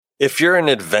If you're an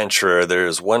adventurer,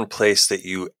 there's one place that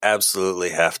you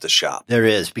absolutely have to shop. There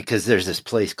is, because there's this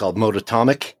place called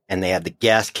Mototomic, and they have the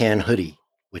gas can hoodie,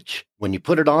 which when you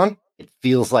put it on, it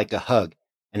feels like a hug.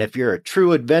 And if you're a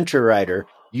true adventure rider,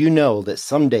 you know that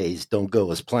some days don't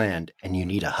go as planned and you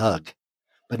need a hug.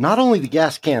 But not only the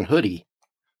gas can hoodie,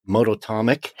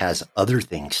 Mototomic has other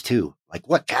things too. Like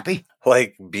what, Cappy?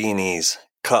 Like beanies,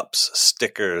 cups,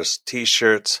 stickers,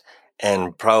 t-shirts,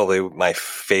 and probably my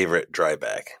favorite dry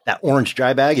bag. That orange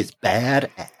dry bag is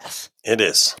badass. It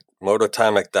is.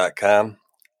 Mototomic.com.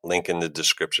 Link in the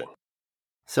description.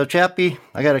 So, Chappie,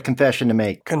 I got a confession to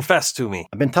make. Confess to me.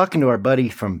 I've been talking to our buddy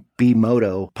from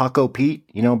B-Moto, Paco Pete.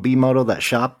 You know B-Moto, that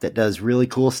shop that does really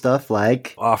cool stuff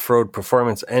like Off-road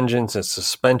performance engines and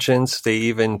suspensions. They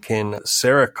even can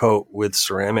Cerakote with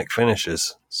ceramic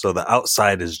finishes. So the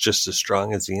outside is just as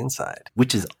strong as the inside.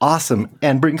 which is awesome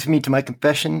and brings me to my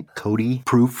confession, Cody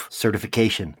Proof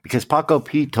certification. Because Paco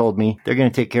Pete told me they're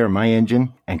going to take care of my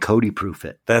engine and Cody Proof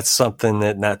it. That's something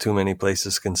that not too many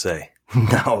places can say.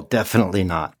 No, definitely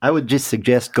not. I would just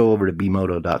suggest go over to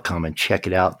bmoto.com and check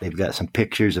it out. They've got some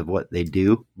pictures of what they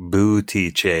do.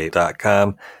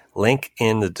 Bootiche.com. Link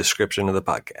in the description of the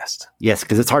podcast. Yes,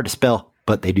 because it's hard to spell,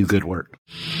 but they do good work.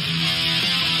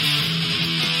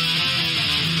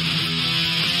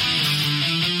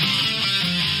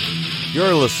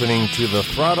 You're listening to the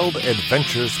Throttled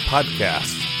Adventures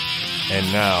podcast. And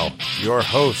now, your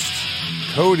hosts,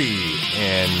 Cody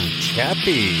and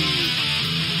Chappie.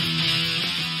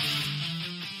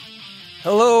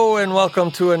 Hello, and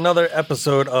welcome to another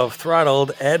episode of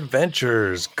Throttled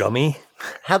Adventures, Gummy.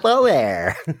 Hello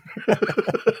there.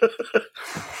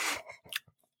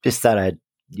 Just thought I'd,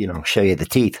 show you the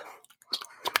teeth.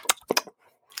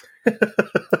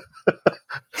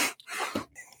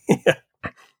 Yeah.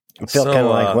 I feel kind of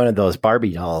like one of those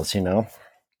Barbie dolls,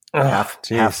 half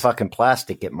fucking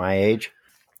plastic at my age.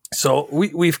 So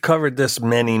we've covered this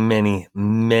many, many,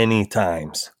 many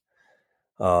times.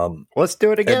 Let's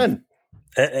do it again.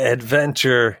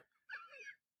 Adventure,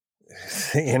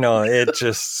 it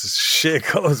just shit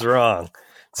goes wrong.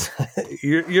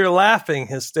 You're laughing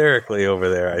hysterically over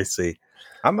there, I see.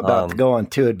 I'm about to go on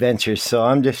 2 adventures, so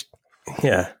I'm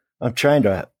trying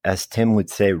to, as Tim would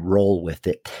say, roll with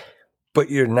it. But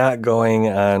you're not going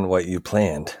on what you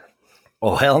planned.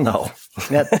 Oh, hell no.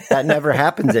 That never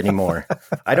happens anymore.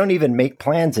 I don't even make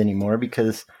plans anymore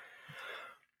because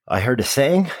I heard a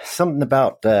saying, something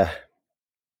about the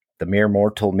mere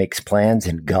mortal makes plans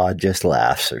and God just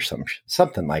laughs or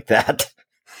something like that.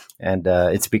 And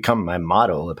it's become my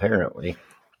motto, apparently.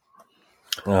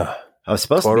 I was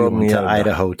supposed to be going to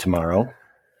Idaho tomorrow.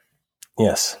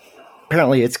 Yes.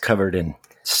 Apparently it's covered in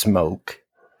smoke.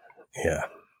 Yeah.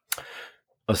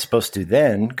 I was supposed to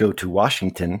then go to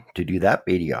Washington to do that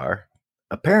BDR.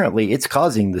 Apparently it's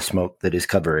causing the smoke that is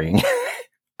covering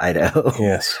Idaho.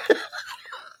 Yes.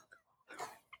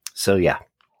 So, yeah.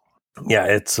 Yeah,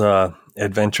 it's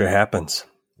adventure happens.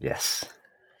 Yes.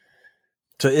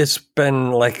 So it's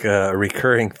been like a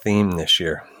recurring theme this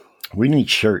year. We need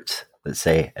shirts that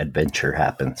say adventure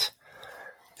happens.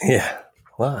 Yeah.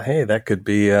 Well, hey, that could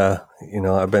be,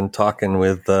 I've been talking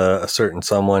with a certain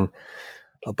someone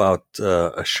about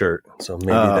a shirt. So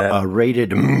maybe that. A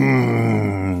rated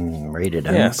M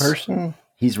person?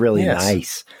 He's really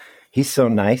nice. He's so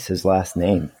nice, his last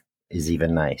name is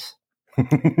even nice.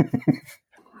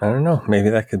 I don't know.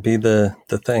 Maybe that could be the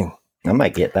thing. I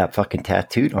might get that fucking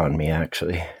tattooed on me,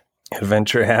 actually.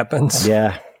 Adventure happens?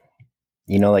 Yeah.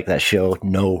 Like that show,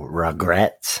 No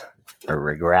Regrets? Or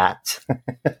Regrets?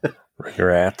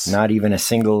 Regrets. Not even a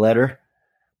single letter?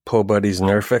 Po Buddy's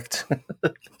Nerfect.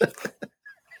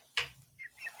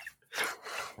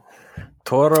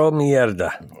 Toro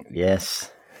mierda.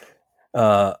 Yes.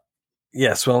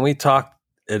 Yes, when we talk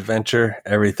adventure,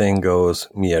 everything goes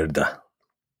mierda.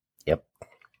 Yep.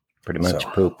 Pretty much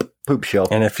poop show.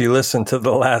 And if you listen to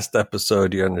the last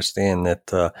episode, you understand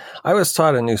that I was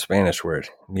taught a new Spanish word.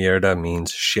 Mierda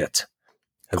means shit.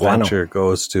 Adventure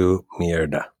goes to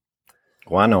mierda.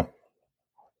 Guano.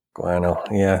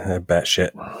 Yeah, I bet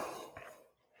shit.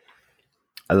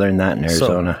 I learned that in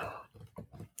Arizona.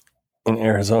 In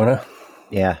Arizona?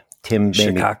 Yeah. Tim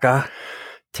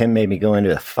made me go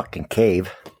into a fucking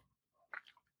cave.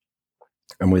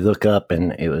 And we look up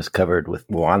and it was covered with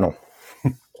guano.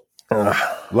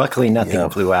 Luckily, nothing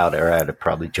flew out, or I'd have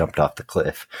probably jumped off the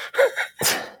cliff.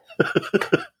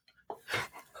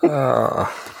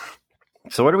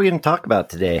 So what are we going to talk about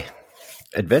today?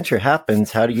 Adventure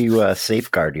happens. How do you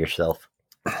safeguard yourself?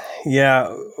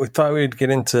 Yeah, we thought we'd get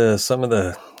into some of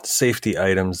the safety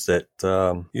items that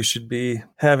you should be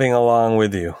having along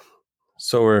with you.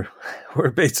 So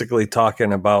we're basically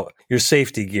talking about your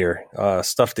safety gear,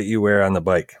 stuff that you wear on the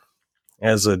bike.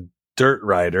 As a dirt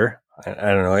rider, I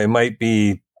don't know, it might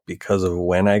be because of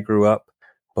when I grew up,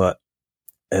 but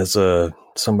as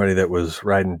somebody that was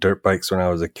riding dirt bikes when I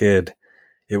was a kid,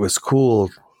 it was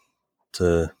cool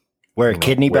to wear a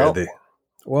kidney belt.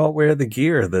 Wear the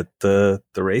gear that the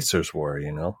racers wore.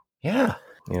 Yeah.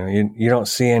 You don't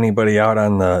see anybody out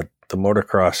on the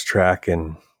motocross track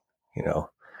in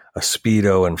a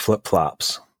Speedo and flip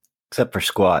flops, except for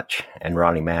Squatch and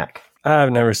Ronnie Mac. I've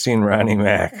never seen Ronnie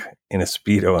Mac in a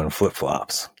Speedo and flip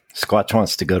flops. Squatch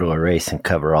wants to go to a race and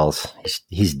coveralls.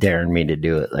 He's daring me to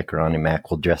do it. Like Ronnie Mac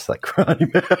will dress like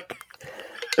Ronnie Mac.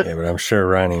 Yeah, but I'm sure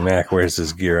Ronnie Mac wears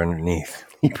his gear underneath.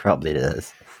 He probably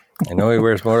does. I know he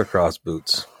wears motocross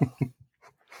boots.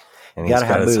 And he's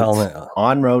got his helmet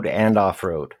on road and off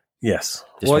road. Yes.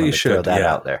 Just you should throw that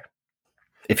out there.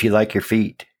 If you like your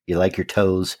feet, you like your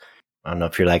toes. I don't know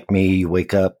if you're like me, you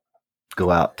wake up,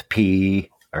 go out to pee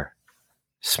or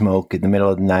smoke in the middle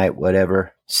of the night,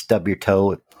 whatever, stub your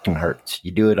toe, it hurts.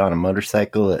 You do it on a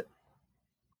motorcycle at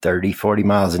 30, 40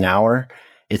 miles an hour,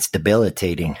 it's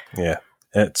debilitating. Yeah.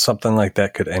 Something like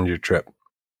that could end your trip.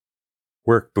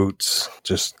 Work boots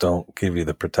just don't give you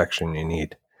the protection you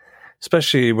need,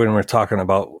 especially when we're talking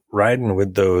about riding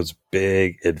with those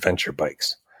big adventure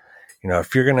bikes.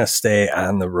 If you're going to stay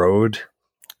on the road,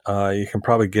 you can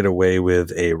probably get away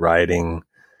with a riding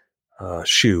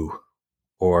shoe,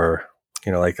 or,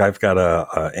 like I've got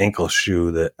a ankle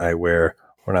shoe that I wear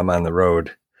when I'm on the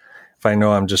road. If I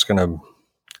know I'm just going to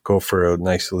go for a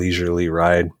nice leisurely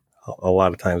ride, a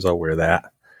lot of times I'll wear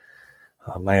that.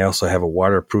 I also have a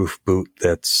waterproof boot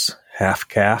that's half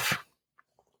calf.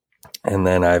 And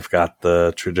then I've got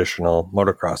the traditional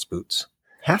motocross boots.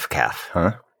 Half calf,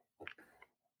 huh?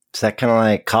 Is that kind of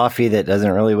like coffee that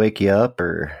doesn't really wake you up,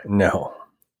 or? No.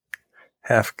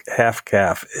 Half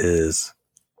calf is,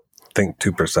 I think,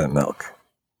 2% milk.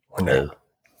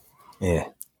 Yeah.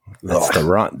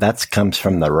 That comes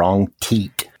from the wrong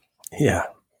teat. Yeah.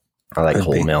 I like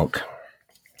whole milk.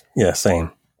 Yeah,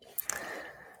 same.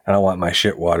 I don't want my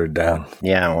shit watered down.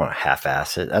 Yeah, I don't want to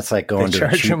half-ass it. That's like going to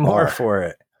charge you more for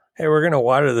it. Hey, we're going to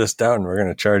water this down. We're going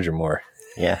to charge you more.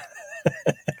 Yeah.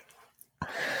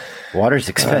 Water's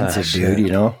expensive, dude,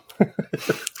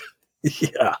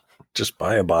 Yeah. Just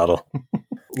buy a bottle.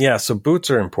 Yeah, so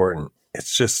boots are important.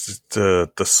 It's just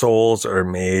the soles are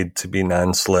made to be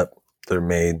non-slip. They're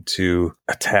made to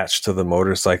attach to the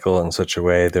motorcycle in such a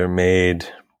way. They're made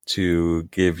to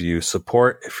give you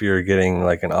support if you're getting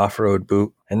like an off-road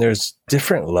boot. And there's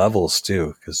different levels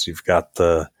too, because you've got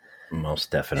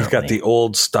most definitely. You've got the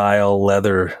old style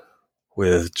leather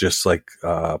with just like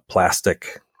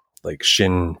plastic, like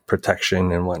shin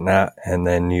protection and whatnot. And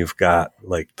then you've got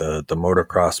like the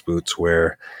motocross boots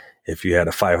where if you had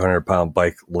a 500-pound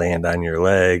bike land on your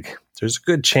leg, there's a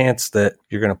good chance that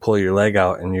you're going to pull your leg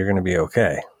out and you're going to be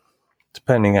okay,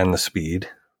 depending on the speed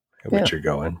at which you're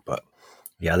going. But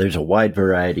yeah, there's a wide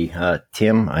variety.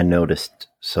 Tim, I noticed.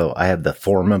 So I have the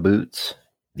Forma boots,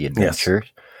 the Adventure.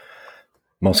 Yes.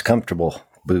 Most comfortable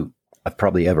boot I've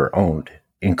probably ever owned,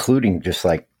 including just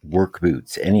like work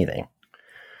boots, anything.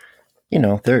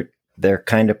 They're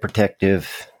kind of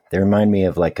protective. They remind me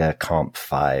of like a Comp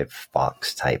 5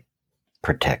 Fox type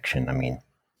protection. I mean,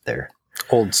 they're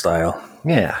old style.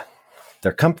 Yeah.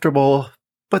 They're comfortable,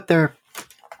 but they're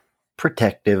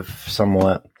protective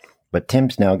somewhat. But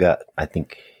Tim's now got, I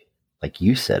think, like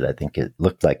you said, I think it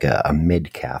looked like a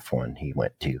mid-calf one he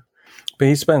went to. But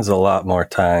he spends a lot more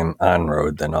time on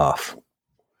road than off.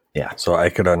 Yeah. So I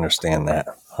could understand that.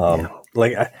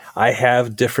 Like I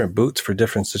have different boots for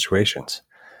different situations.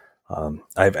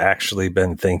 I've actually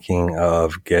been thinking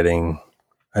of getting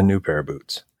a new pair of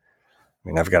boots. I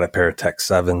mean, I've got a pair of Tech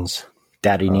 7s.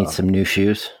 Daddy needs some new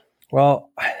shoes. Well,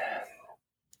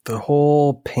 the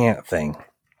whole pant thing,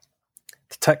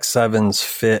 the Tech 7s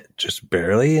fit just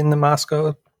barely in the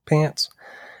Moscow pants,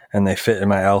 and they fit in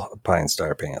my Alpine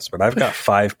Star pants. But I've got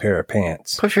 5 pair of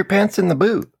pants. Push your pants in the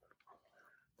boot.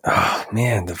 Oh,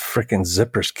 man, the freaking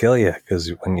zippers kill you because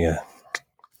when you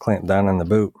clamp down on the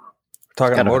boot. We're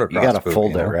talking about motocross. You got to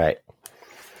fold it right.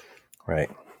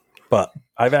 Right. But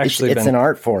I've actually it's an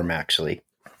art form, actually.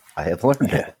 I have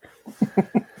learned it.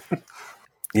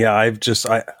 Yeah,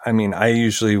 I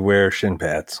usually wear shin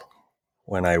pads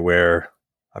when I've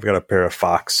got a pair of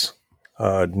Fox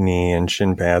knee and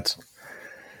shin pads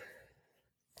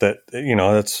that,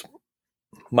 that's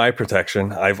my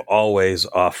protection. I've always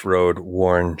off-road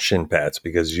worn shin pads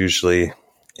because usually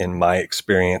in my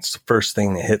experience, the first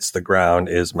thing that hits the ground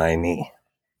is my knee.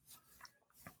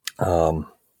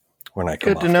 When I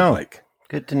come off the bike.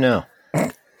 Good to know.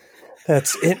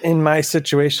 That's it in my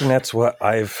situation. That's what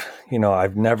I've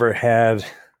never had.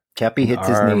 Chappie hits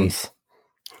his knees.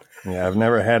 Yeah, I've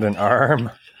never had an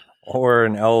arm or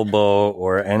an elbow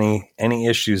or any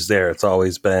issues there. It's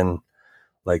always been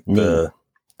like the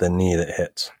knee that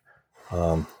hits.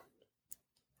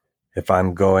 If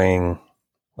I'm going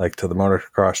like to the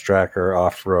motocross track or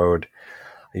off road,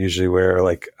 I usually wear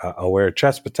I'll wear a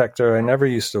chest protector. I never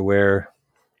used to wear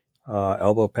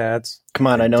elbow pads. Come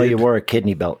on, I know you wore a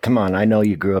kidney belt. Come on, I know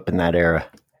you grew up in that era.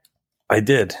 I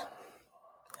did.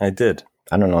 I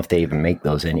don't know if they even make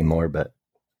those anymore, but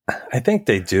I think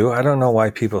they do. I don't know why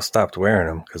people stopped wearing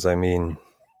them because the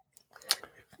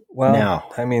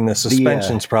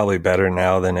suspension's probably better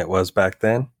now than it was back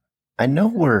then. I know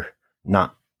we're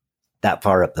not that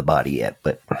far up the body yet,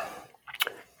 but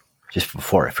just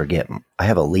before I forget, I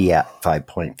have a Leat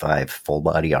 5.5 full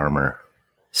body armor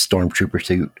stormtrooper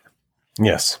suit.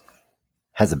 Yes.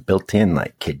 Has a built-in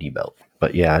kidney belt.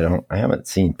 But yeah, I haven't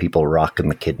seen people rocking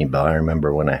the kidney belt. I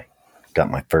remember when I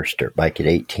got my first dirt bike at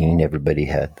 18, everybody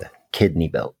had the kidney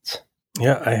belts.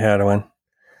 Yeah, I had one.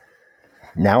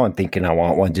 Now I'm thinking I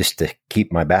want one just to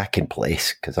keep my back in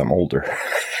place because I'm older.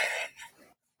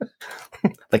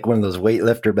 Like one of those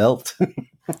weightlifter belts.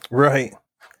 Right.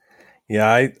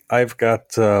 Yeah, I've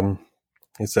got I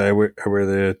wear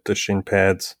the shin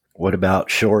pads. What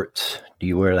about shorts? Do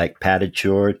you wear padded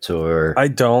shorts or? I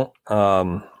don't.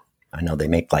 I know they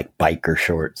make biker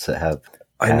shorts that have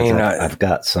pads. I've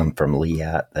got some from Leat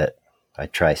that I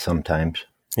try sometimes.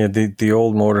 Yeah, the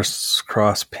old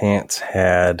motocross pants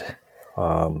had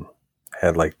the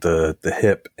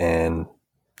hip and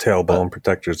tailbone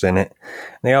protectors in it.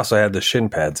 And they also had the shin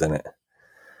pads in it,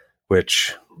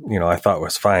 which, I thought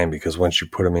was fine because once you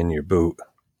put them in your boot,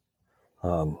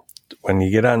 when you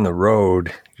get on the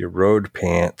road, your road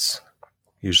pants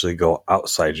usually go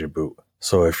outside your boot.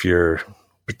 So if your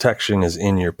protection is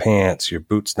in your pants, your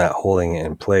boot's not holding it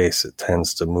in place, it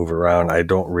tends to move around. I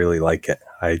don't really like it.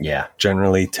 I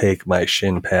generally take my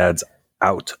shin pads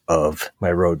out of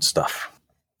my road stuff.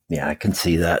 Yeah, I can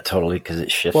see that totally because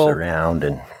it shifts around.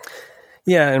 And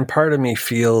part of me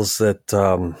feels that,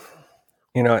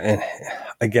 and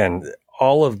again,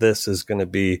 all of this is going to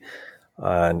be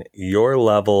on your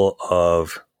level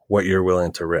of what you're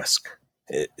willing to risk.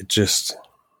 It just,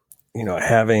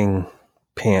 having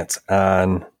pants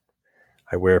on,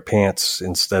 I wear pants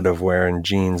instead of wearing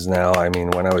jeans now. I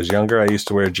mean, when I was younger, I used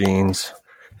to wear jeans.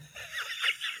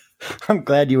 I'm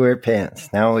glad you wear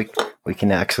pants. Now we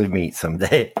can actually meet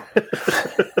someday.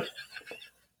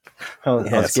 I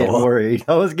was getting worried.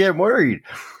 I'm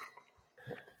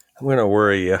going to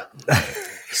worry you.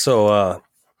 So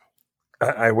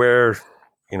I wear,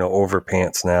 over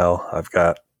pants now. I've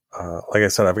got, like I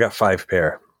said, I've got 5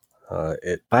 pair.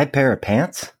 5 pair of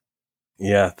pants?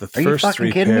 Yeah, the first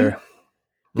 3 pair.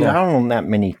 Me? Yeah, I don't own that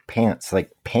many pants,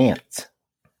 pants.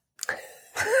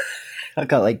 I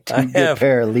got 2 good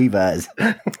pair of Levi's.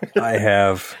 I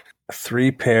have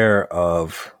 3 pair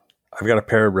of, I've got a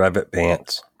pair of Revit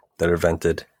pants that are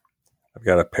vented. I've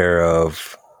got a pair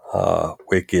of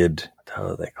Wicked, how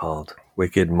are they called?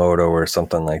 Wicked Moto or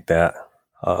something like that,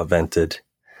 vented.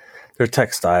 They're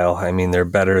textile. I mean, they're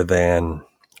better than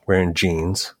wearing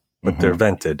jeans, but they're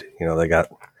vented. They got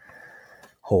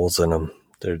holes in them.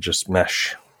 They're just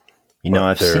mesh.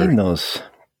 I've seen those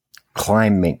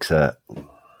climb makes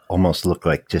almost look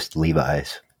like just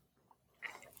Levi's.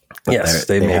 But yes,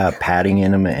 they have padding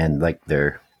in them and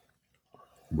their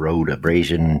road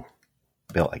abrasion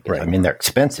built. I guess. Right. I mean, they're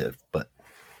expensive, but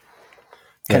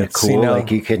kind of cool.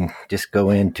 You can just go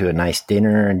into a nice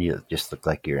dinner and you just look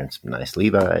like you're in some nice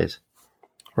Levi's.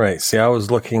 Right. See, I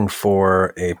was looking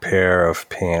for a pair of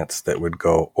pants that would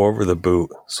go over the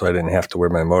boot so I didn't have to wear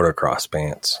my motocross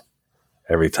pants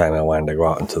every time I wanted to go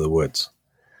out into the woods.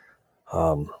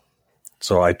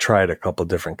 So I tried a couple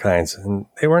different kinds, and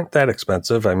they weren't that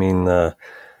expensive. I mean, the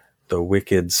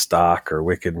Wicked stock or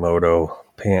Wicked Moto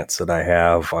pants that I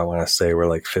have, I want to say were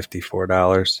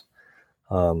 $54.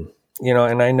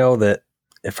 And I know that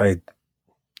if I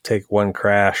take one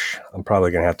crash, I'm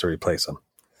probably going to have to replace them.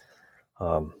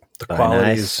 The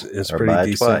quality is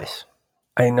pretty decent. Twice.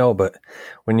 I know, but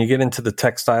when you get into the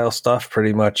textile stuff,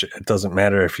 pretty much it doesn't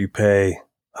matter if you pay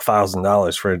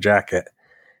 $1,000 for a jacket.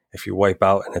 If you wipe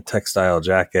out in a textile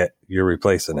jacket, you're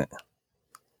replacing it.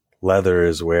 Leather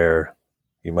is where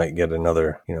you might get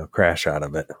another, crash out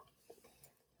of it.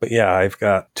 But yeah, I've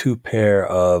got 2 pair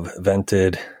of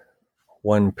vented,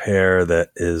 1 pair that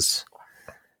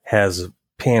has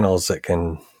panels that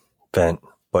can vent,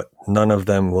 but none of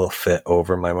them will fit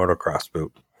over my motocross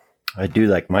boot. I do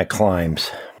like my climbs.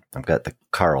 I've got the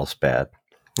Carlsbad.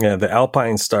 Yeah, the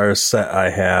Alpine Stars set I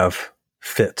have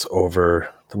fits over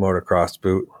the motocross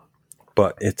boot,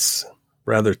 but it's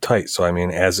rather tight. So, I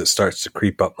mean, as it starts to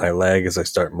creep up my leg, as I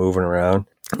start moving around,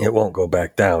 it won't go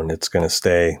back down. It's going to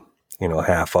stay,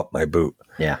 half up my boot.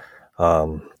 Yeah.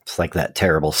 It's like that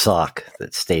terrible sock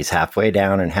that stays halfway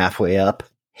down and halfway up.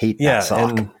 Hate that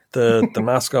sock. And the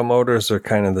Moscow motors are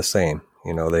kind of the same.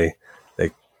 They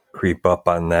creep up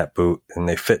on that boot and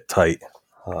they fit tight.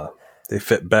 They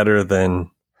fit better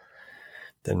than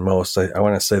most. I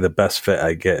want to say the best fit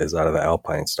I get is out of the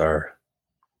Alpine Star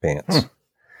pants.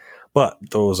 But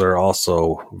those are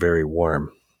also very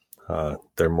warm.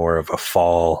 They're more of a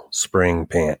fall, spring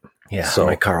pant. Yeah, so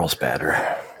my Carlsbad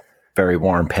are very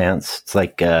warm pants. It's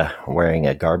like wearing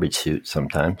a garbage suit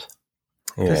sometimes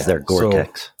because they're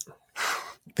Gore-Tex. So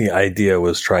the idea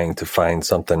was trying to find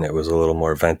something that was a little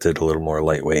more vented, a little more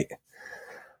lightweight.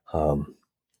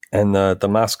 And the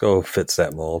Moscow fits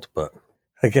that mold, but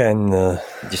again...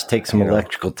 just take some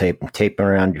electrical tape and tape it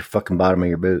around your fucking bottom of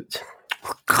your boots.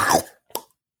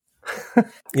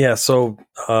 Yeah, so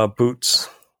boots,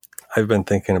 I've been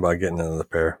thinking about getting another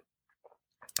pair.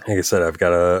 Like I said, I've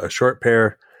got a short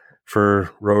pair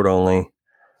for road only.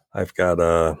 I've got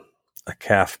a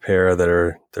calf pair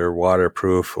they're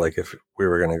waterproof. Like if we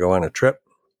were going to go on a trip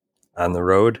on the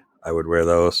road, I would wear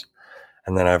those.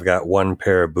 And then I've got one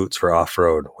pair of boots for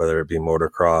off-road, whether it be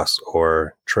motocross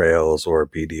or trails or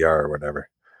BDR or whatever.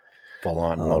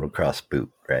 Full-on motocross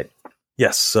boot, right?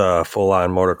 Yes,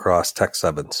 full-on motocross Tech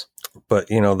 7s. But,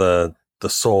 the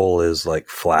sole is like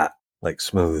flat, like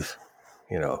smooth,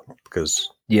 because...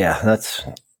 Yeah, that's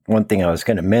one thing I was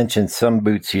going to mention. Some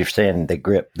boots you're saying they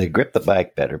grip the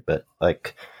bike better, but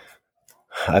like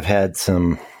I've had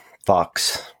some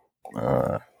Fox,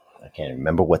 I can't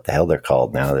remember what the hell they're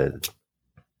called now. They're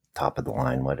top of the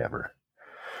line, whatever.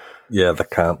 Yeah, the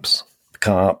comps.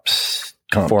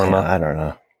 Forma. I don't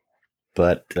know.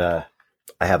 But I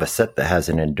have a set that has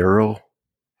an enduro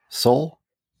sole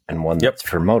and one that's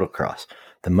for motocross.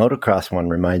 The motocross one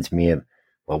reminds me of,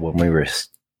 when we were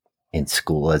in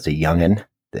school as a youngin',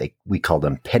 we called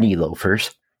them penny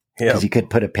loafers because you could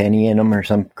put a penny in them or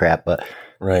some crap. But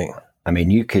right, I mean,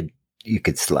 you could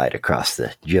slide across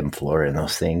the gym floor in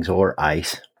those things or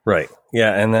ice. Right.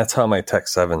 Yeah, and that's how my Tech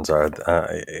 7s are.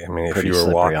 I mean, if you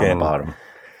were walking on the bottom.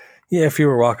 Yeah, if you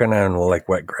were walking on like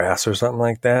wet grass or something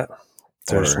like that,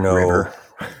 there's no river.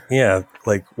 Yeah,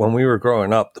 like when we were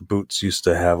growing up, the boots used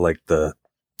to have like the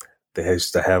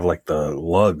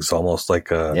lugs, almost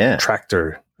like a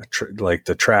tractor, like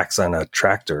the tracks on a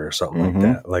tractor or something like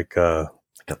that, like a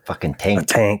fucking tank. A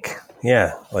tank,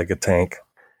 yeah, like a tank.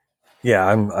 Yeah,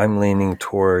 I'm leaning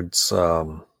towards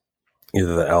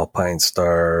either the Alpine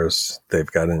Stars.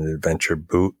 They've got an adventure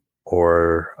boot,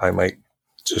 or I might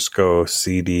just go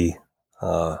CD.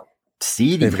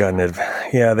 CD. They've got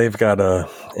a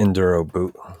enduro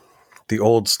boot, the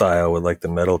old style with like the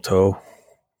metal toe.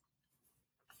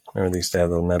 Remember they used to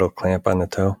have the metal clamp on the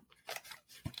toe?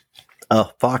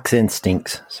 Oh, Fox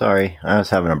Instincts. Sorry, I was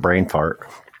having a brain fart.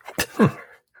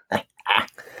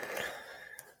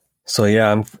 So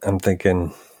yeah, I'm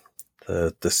thinking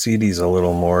the CD's a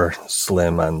little more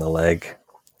slim on the leg,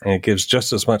 and it gives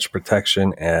just as much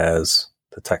protection as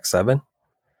the Tech 7,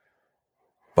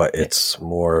 but it's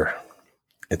tighter.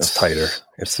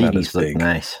 It's CDs not as big. Look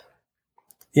nice.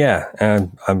 Yeah,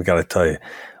 and I've got to tell you,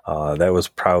 that was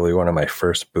probably one of my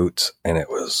first boots, and it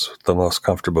was the most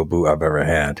comfortable boot I've ever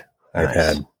had. Nice. I've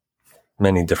had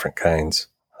many different kinds.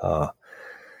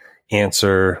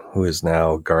 Answer, who is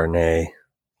now Garnet.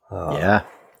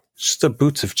 Just the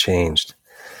boots have changed.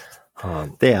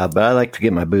 Yeah, but I like to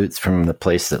get my boots from the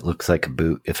place that looks like a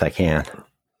boot if I can.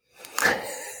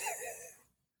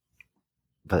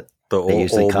 But the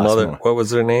old mother, more. What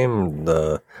was her name?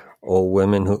 The old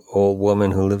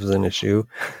woman who lives in a shoe.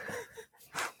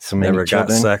 So many never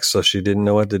children. Got sex, so she didn't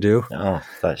know what to do. Oh, I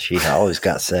thought she always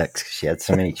got sex. She had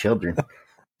so many children. At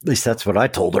least that's what I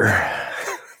told her.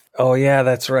 Oh yeah,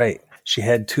 that's right. She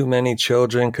had too many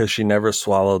children because she never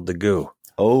swallowed the goo.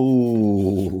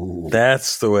 Oh,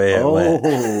 that's the way it went.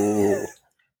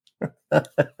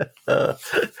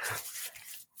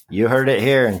 You heard it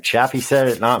here, and Chappie said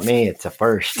it, not me. It's a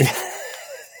first.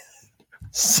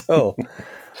 So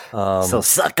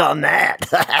suck on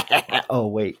that. Oh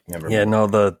wait, never mind. Yeah, no.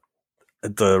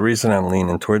 The reason I'm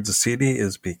leaning towards the CD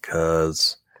is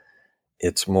because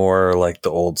it's more like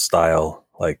the old style,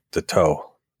 like the toe.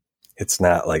 It's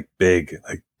not like big.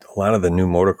 Like a lot of the new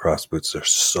motocross boots are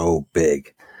so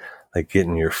big, like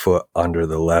getting your foot under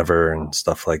the lever and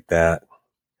stuff like that.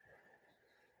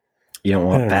 You don't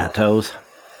want fat toes?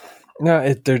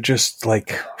 No, they're just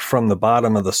like from the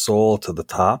bottom of the sole to the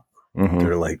top. Mm-hmm.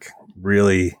 They're like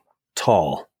really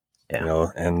tall.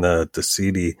 Yeah. And the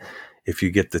CD, if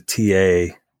you get the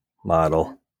TA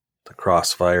model, the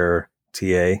Crossfire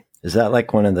TA. Is that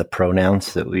like one of the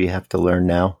pronouns that we have to learn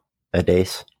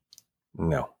nowadays?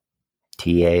 No. TA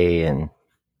and...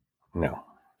 No.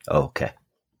 Oh, okay.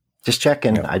 Just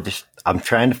checking. No. I'm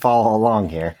trying to follow along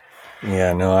here.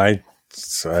 Yeah, no, I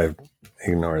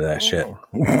ignore that shit.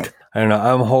 I don't know.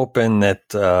 I'm hoping that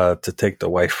to take the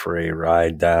wife for a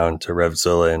ride down to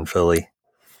Revzilla in Philly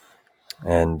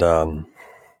and,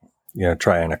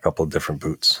 try on a couple of different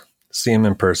boots. See them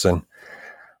in person.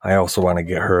 I also want to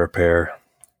get her a pair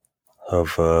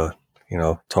of,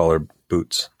 taller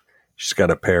boots. She's got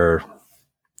a pair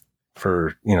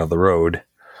for, the road.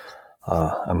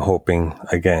 I'm hoping,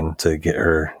 again, to get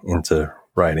her into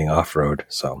riding off-road.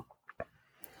 So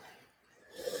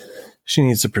she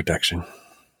needs the protection.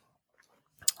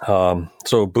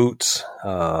 So boots,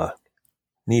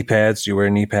 knee pads. Do you wear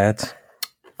knee pads?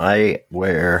 I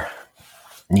wear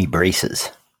knee braces.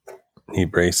 Knee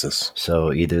braces.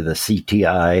 So either the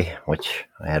CTI, which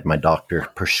I had my doctor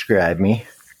prescribe me.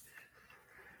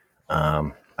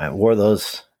 I wore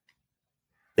those.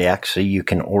 You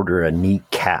can order a knee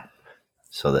cap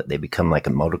so that they become like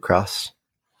a motocross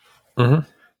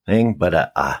thing.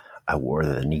 But I wore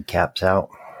the kneecaps out.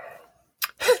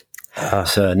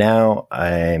 So now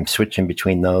I'm switching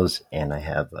between those, and I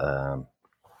have, Now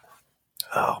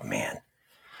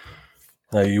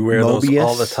you wear Mobius, those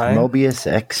all the time? Mobius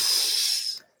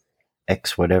X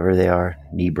whatever they are,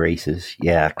 knee braces.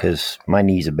 Yeah, because my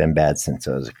knees have been bad since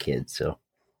I was a kid. So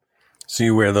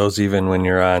you wear those even when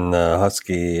you're on the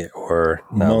Husky or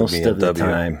most of the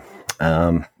time.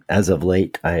 As of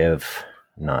late, I have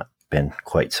not been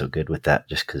quite so good with that,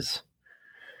 just because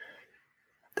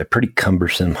they're pretty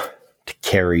cumbersome to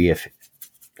carry if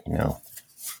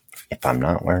I'm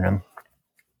not wearing them.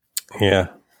 Yeah.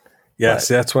 Yeah,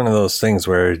 see, that's one of those things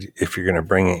where if you're going to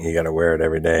bring it, you got to wear it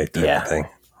every day type of thing.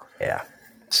 Yeah.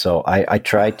 So I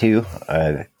try to.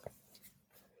 I've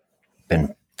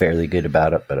been fairly good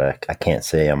about it, but I can't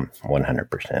say I'm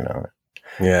 100% on it.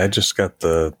 Yeah, I just got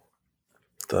the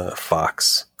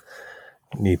Fox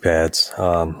knee pads.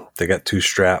 They got 2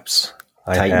 straps.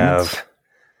 Titans?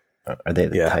 Are they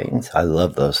the Titans? I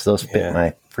love those. Those fit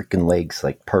my freaking legs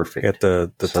like perfect. Got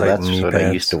the so Titan that's knee what pads.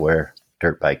 I used to wear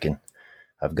dirt biking.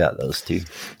 I've got those too.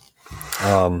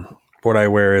 What I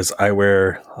wear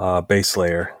base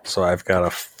layer. So I've got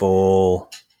a full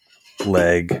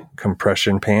leg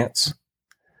compression pants,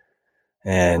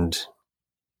 and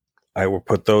I will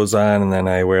put those on, and then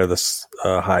I wear the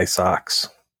high socks.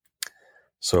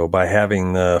 So by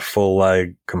having the full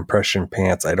leg compression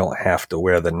pants, I don't have to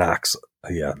wear the Knox.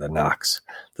 Yeah,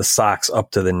 the socks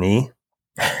up to the knee.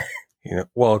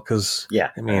 Because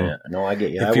I mean, no, I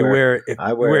get you. If you wear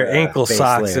ankle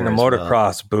socks in a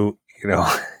motocross boot,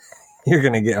 you're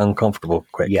going to get uncomfortable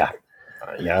quick. Yeah,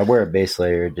 I wear a base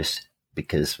layer just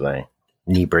because my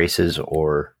knee braces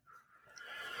or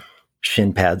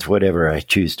shin pads, whatever I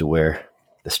choose to wear,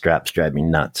 the straps drive me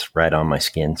nuts right on my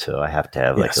skin, so I have to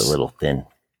have like a little thin.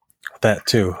 That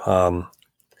too.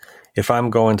 If I'm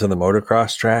going to the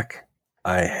motocross track,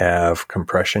 I have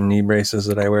compression knee braces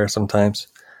that I wear sometimes.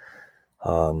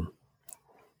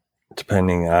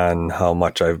 Depending on how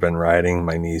much I've been riding,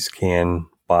 my knees can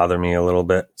bother me a little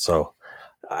bit. So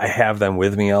I have them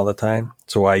with me all the time.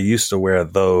 So I used to wear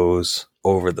those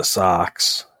over the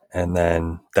socks, and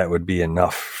then that would be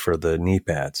enough for the knee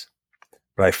pads.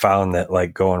 But I found that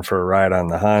like going for a ride on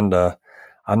the Honda,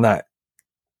 I'm not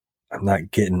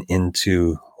getting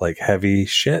into like heavy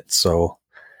shit. So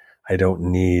I don't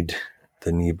need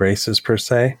the knee braces per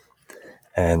se.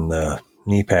 And the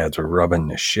knee pads were rubbing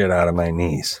the shit out of my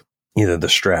knees, either the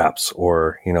straps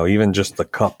or, even just the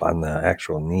cup on the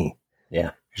actual knee.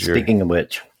 Yeah. Speaking of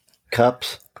which,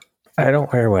 cups. I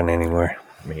don't wear one anymore.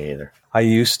 Me either. I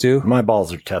used to. My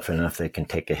balls are tough enough. They can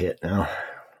take a hit now.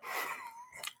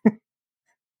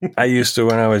 I used to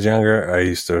when I was younger. I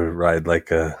used to ride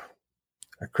like a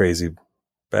crazy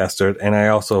bastard. And I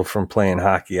also, from playing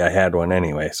hockey, I had one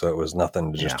anyway. So it was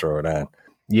nothing to just throw it on.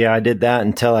 Yeah, I did that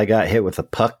until I got hit with a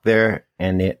puck there,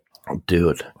 and the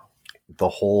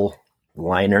whole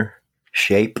liner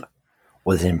shape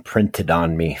was imprinted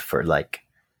on me for like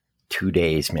 2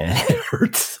 days, man. It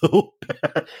hurt so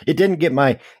bad. It didn't get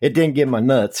my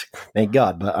nuts, thank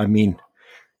God, but I mean,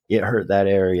 it hurt that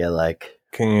area like.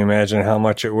 Can you imagine how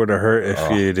much it would have hurt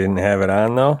if you didn't have it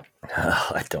on, though?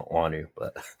 I don't want to,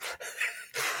 but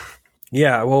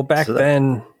yeah. Well, back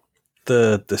then,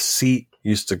 the seat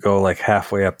used to go like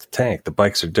halfway up the tank. The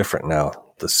bikes are different now.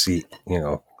 The seat,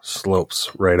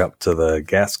 slopes right up to the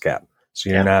gas cap.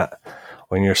 So you're not,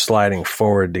 when you're sliding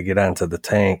forward to get onto the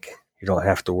tank, you don't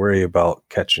have to worry about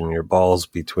catching your balls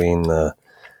between the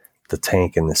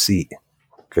tank and the seat,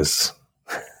 because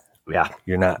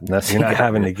you're not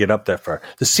having to get up that far.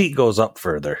 The seat goes up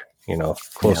further,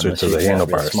 closer to the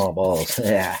handlebars. Small balls.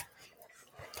 Yeah.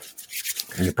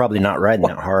 You're probably not riding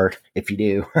that hard if you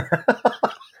do.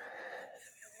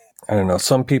 I don't know.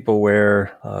 Some people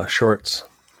wear shorts,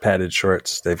 padded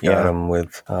shorts. They've got them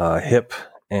with hip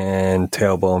and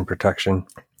tailbone protection.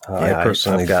 I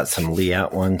personally got some Lee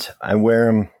Out ones. I wear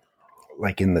them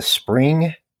like in the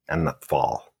spring and the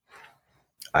fall.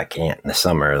 I can't in the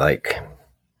summer. Like,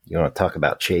 you want to talk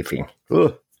about chafing.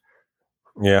 Ugh.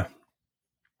 Yeah.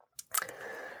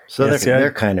 So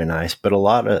they're kind of nice, but a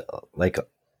lot of like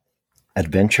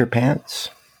adventure pants,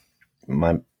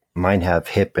 mine have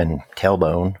hip and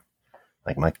tailbone,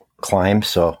 like my climb,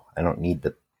 so I don't need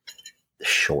the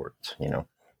shorts,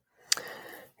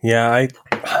 Yeah,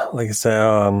 like I said,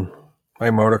 my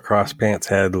motocross pants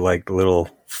had like little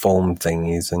foam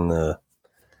thingies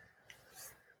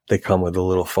they come with the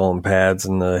little foam pads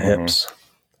in the hips.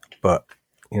 But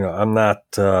I'm not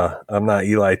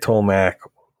Eli Tomac.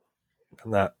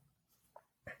 I'm not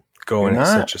going at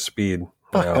such a speed.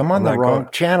 Fuck, I'm on the wrong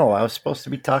channel. I was supposed to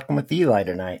be talking with Eli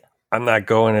tonight. I'm not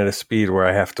going at a speed where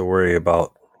I have to worry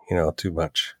about, too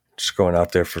much. Just going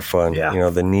out there for fun. Yeah.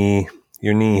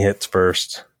 Your knee hits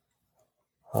first.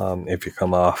 If you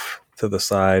come off to the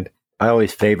side. I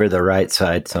always favor the right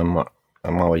side, so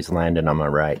I'm always landing on my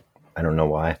right. I don't know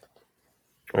why.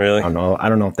 Really? I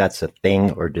don't know if that's a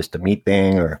thing or just a me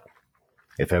thing, or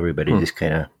if everybody just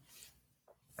kind of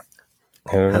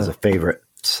has a favorite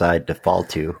side to fall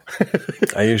to.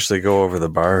 I usually go over the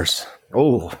bars.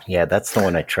 Oh, yeah, that's the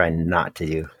one I try not to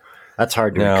do. That's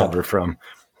hard to recover from.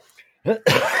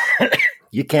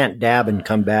 You can't dab and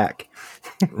come back.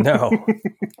 No.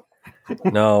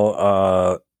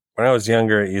 No. When I was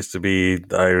younger, it used to be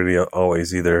I would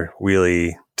always either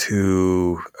wheelie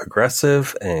too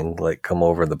aggressive and like come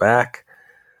over the back,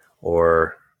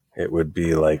 or it would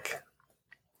be like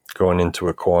going into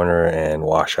a corner and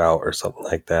wash out or something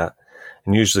like that.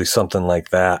 And usually something like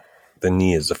that, the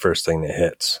knee is the first thing that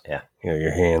hits. Yeah.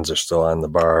 Your hands are still on the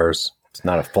bars. It's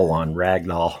not a full-on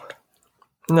ragdoll.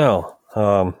 No.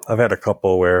 I've had a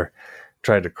couple where I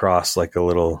tried to cross like a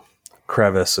little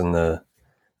crevice in the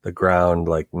ground,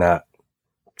 like not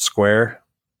square.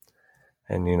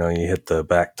 And, you hit the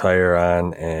back tire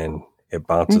on and it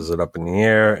bounces it up in the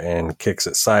air and kicks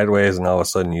it sideways. And all of a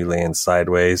sudden you land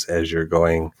sideways as you're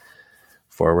going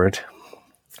forward.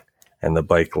 And the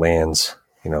bike lands,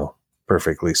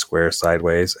 perfectly square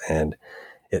sideways, and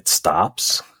it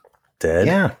stops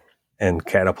dead and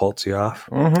catapults you off.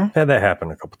 Mm-hmm. Had that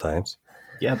happen a couple times.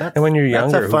 Yeah, and when you're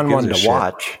younger, that's a fun one to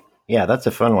watch. Yeah, that's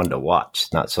a fun one to watch.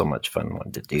 It's not so much fun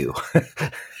one to do.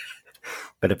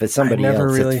 But if it's somebody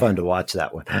else, it's fun to watch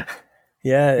that one.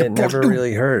 Yeah, it never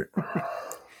really hurt.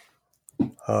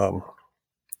 The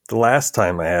last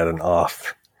time I had an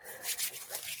off,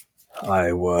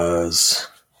 I was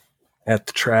at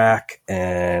the track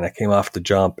and I came off the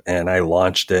jump and I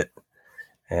launched it.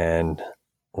 And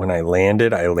when I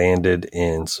landed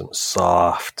in some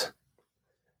soft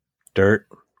dirt,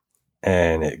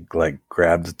 and it like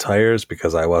grabbed the tires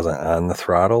because I wasn't on the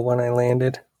throttle when I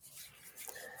landed.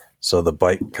 So the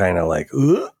bike kind of like,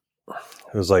 it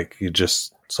was like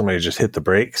somebody just hit the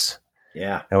brakes.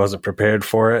 Yeah. I wasn't prepared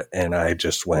for it. And I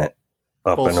just went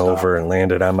up and over and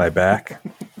landed on my back.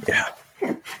 Yeah.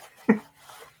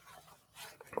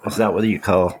 Is that what you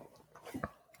call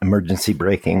emergency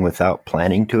braking without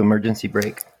planning to emergency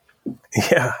brake?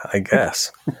 Yeah, I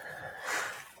guess.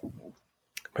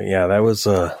 But yeah, that was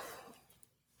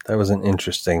an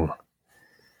interesting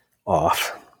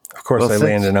off. Of course, I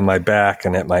landed on my back,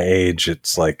 and at my age,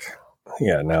 it's like,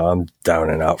 now I'm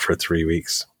down and out for 3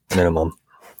 weeks minimum.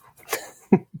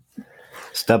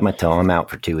 Stub my toe. I'm out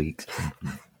for 2 weeks.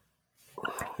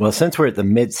 Well, since we're at the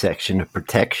midsection of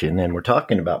protection, and we're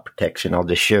talking about protection, I'll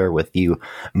just share with you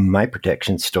my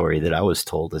protection story that I was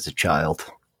told as a child.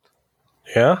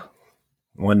 Yeah?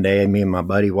 One day, me and my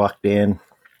buddy walked in.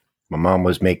 My mom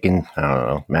was making, I don't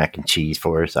know, mac and cheese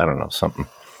for us. I don't know, something.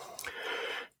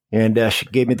 And she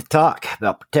gave me the talk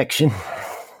about protection.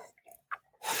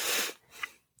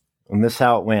 And this is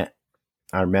how it went.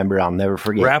 I remember, I'll never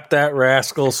forget. Wrap that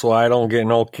rascal so I don't get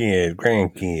no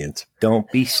grandkids. Don't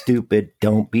be stupid.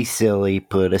 Don't be silly.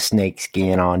 Put a snake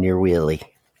skin on your wheelie.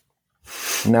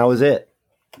 And that was it.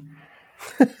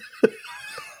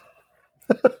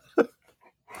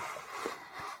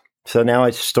 So now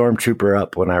I stormtrooper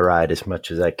up when I ride as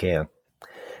much as I can.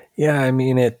 Yeah, I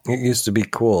mean, it used to be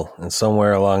cool. And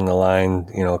somewhere along the line,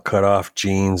 cut off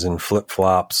jeans and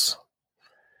flip-flops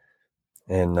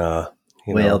And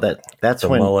well, that's the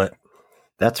when mullet.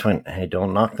 That's when, hey,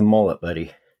 don't knock the mullet,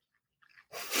 buddy.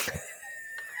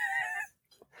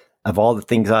 Of all the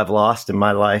things I've lost in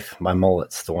my life, my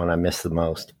mullet's the one I miss the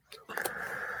most.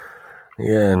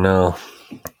 Yeah, no.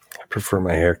 I prefer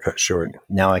my hair cut short.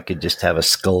 Now I could just have a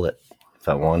skullet if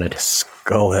I wanted.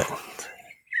 Skullet.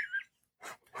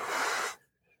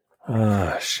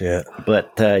 Oh, shit.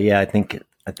 But yeah, I think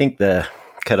the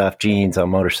cutoff jeans on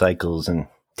motorcycles and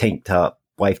tank top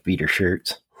wife beater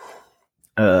shirts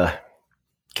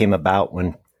came about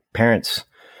when parents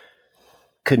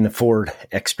couldn't afford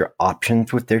extra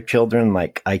options with their children,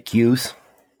 like IQs.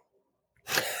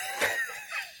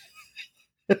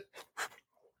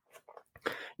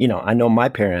 I know my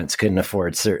parents couldn't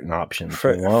afford certain options.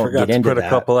 Forgot to put a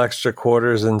couple extra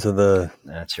quarters into the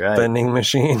That's right. vending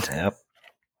machine. Yep.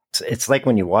 It's like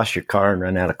when you wash your car and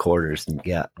run out of quarters and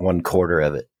you got 1/4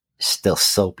 of it still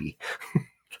soapy.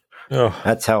 Oh.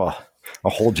 That's how a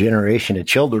whole generation of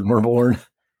children were born.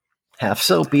 Half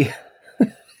soapy.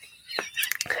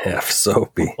 Half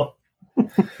soapy.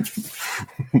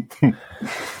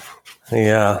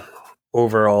 Yeah.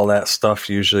 Over all that stuff,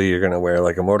 usually you're going to wear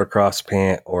like a motocross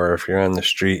pant, or if you're on the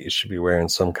street, you should be wearing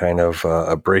some kind of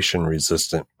abrasion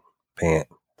resistant pant.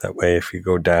 That way, if you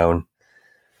go down,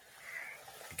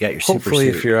 you got your hopefully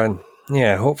super suit.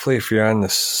 hopefully if you're on the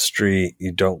street,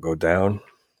 you don't go down.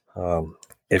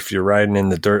 If you're riding in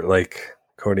the dirt like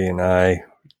Cody and I,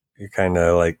 you kind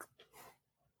of like,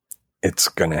 it's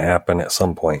going to happen at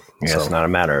some point. Yeah, so. It's not a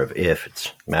matter of if,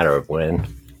 it's a matter of when,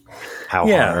 how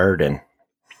Yeah. hard, and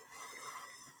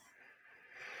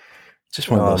just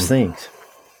one of those things.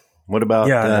 What about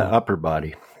upper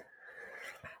body?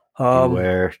 Do you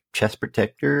wear chest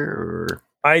protector? Or?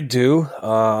 I do.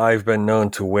 I've been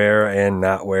known to wear and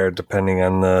not wear depending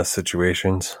on the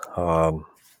situations.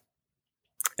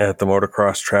 At the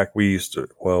motocross track we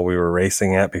were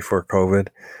racing at before COVID,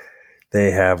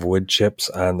 they have wood chips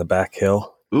on the back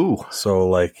hill. Ooh. So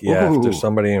like, if there's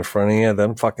somebody in front of you,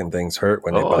 them fucking things hurt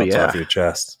when they bounce off your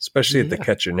chest, especially if they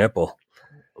catch your nipple.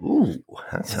 Ooh,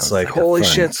 that sounds it's like holy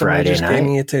shit, somebody Friday just night. gave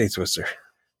me a titty twister.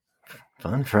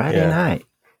 Fun Friday night.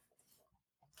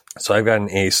 So I've got an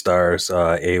A-Stars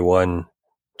A1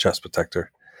 chest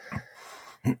protector.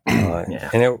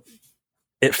 And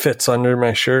it fits under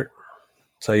my shirt.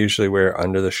 So I usually wear it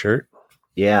under the shirt.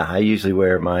 Yeah, I usually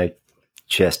wear my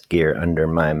chest gear under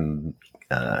my,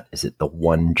 is it the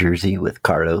One jersey with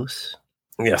Carlos?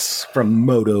 Yes. From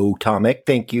Moto Atomic.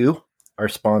 Thank you, our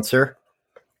sponsor.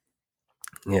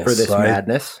 Yes, for this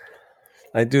madness.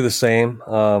 I do the same.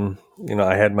 I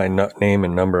had my name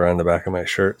and number on the back of my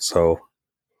shirt, so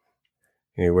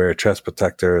you wear a chest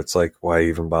protector. It's like, why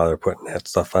even bother putting that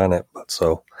stuff on it? But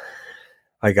so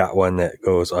I got one that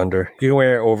goes under. You can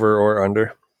wear it over or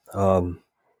under,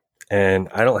 and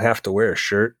I don't have to wear a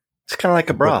shirt. It's kind of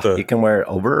like a bra. You can wear it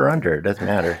over or under. It doesn't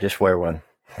matter. Just wear one.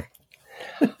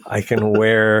 I can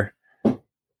wear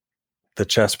the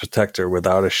chest protector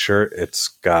without a shirt. It's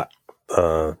got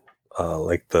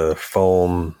like the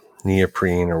foam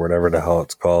neoprene or whatever the hell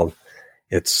it's called.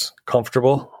 It's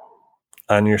comfortable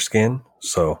on your skin,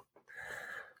 so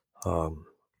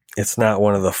it's not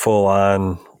one of the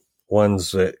full-on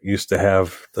ones that used to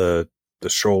have the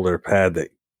shoulder pad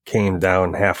that came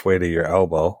down halfway to your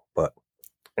elbow.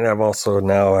 And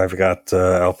I've got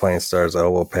Alpine Stars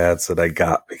elbow pads that I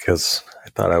got because I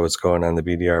thought I was going on the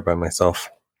BDR by myself.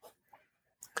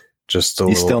 Just a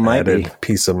little added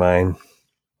peace of mind.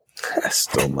 I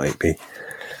still might be.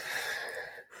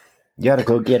 You gotta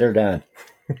go get her done.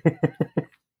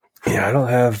 Yeah, I don't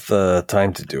have the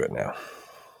time to do it now.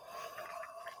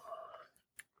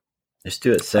 Just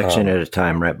do it section at a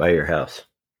time right by your house.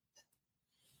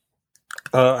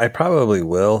 I probably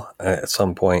will at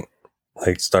some point,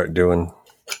 like start doing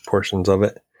portions of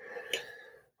it.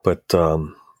 But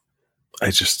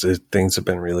things have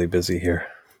been really busy here.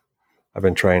 I've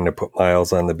been trying to put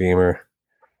miles on the Beamer.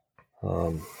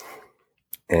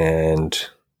 And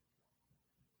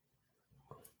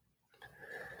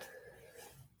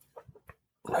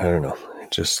I don't know,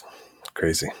 it's just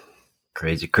crazy.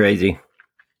 Crazy.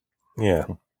 Yeah.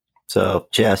 So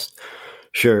chest,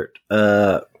 shirt,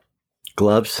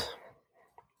 gloves.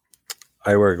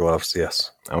 I wear gloves,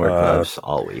 yes. I wear gloves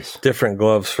always. Different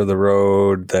gloves for the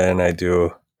road than I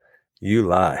do. You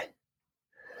lie.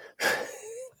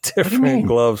 Different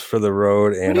gloves for the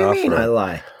road and off-road. What do you mean I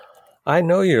lie? I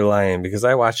know you're lying because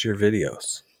I watch your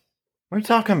videos. What are you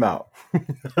talking about?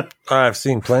 I've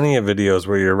seen plenty of videos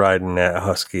where you're riding that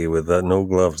Husky with no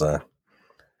gloves on.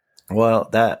 Well,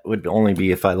 that would only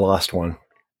be if I lost one,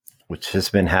 which has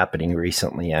been happening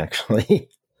recently, actually.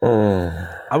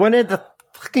 I went into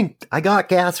I got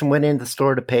gas and went into the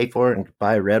store to pay for it and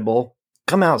buy a Red Bull.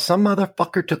 Come out, some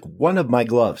motherfucker took one of my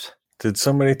gloves. Did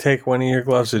somebody take one of your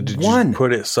gloves or did One. you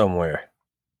put it somewhere?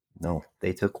 No,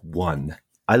 they took one.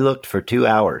 I looked for 2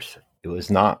 hours. It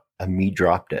was not a me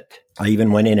dropped it. I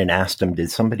even went in and asked them, did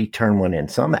somebody turn one in?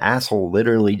 Some asshole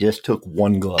literally just took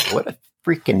one glove. What a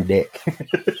freaking dick.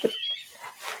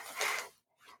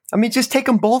 I mean, just take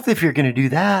them both if you're going to do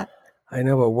that. I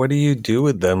know, but what do you do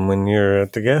with them when you're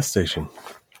at the gas station?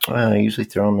 I usually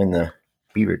throw them in the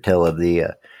beaver tail of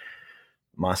the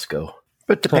Moscow.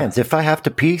 But it depends. If I have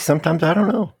to pee, sometimes I don't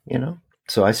know,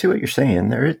 So I see what you're saying.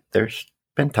 There's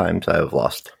been times I have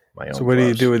lost my own So what do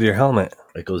you do with your helmet?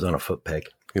 It goes on a foot peg.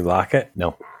 You lock it?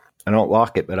 No, I don't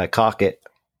lock it, but I cock it.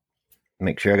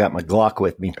 Make sure I got my Glock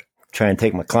with me. Try and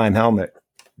take my climb helmet.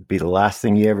 It'd be the last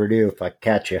thing you ever do if I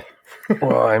catch you.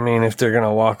 Well, I mean, if they're going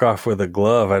to walk off with a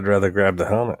glove, I'd rather grab the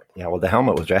helmet. Yeah, well, the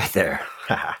helmet was right there.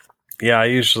 Yeah, I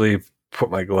usually put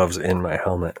my gloves in my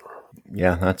helmet.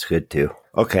 Yeah, that's good too.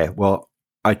 Okay, well,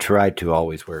 I try to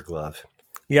always wear gloves.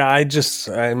 Yeah,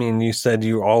 you said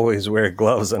you always wear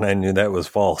gloves, and I knew that was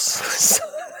false.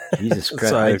 Jesus Christ.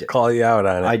 So I'd call you out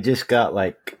on it. I just got,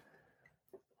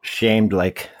 shamed,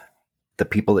 the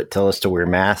people that tell us to wear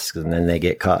masks, and then they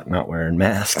get caught not wearing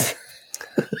masks.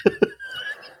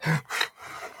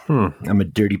 I'm a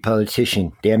dirty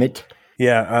politician, damn it.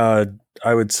 Yeah,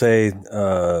 I would say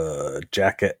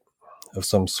jacket of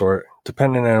some sort.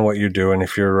 Depending on what you're doing,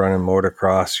 if you're running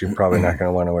motocross, you're probably not going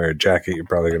to want to wear a jacket. You're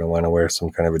probably going to want to wear some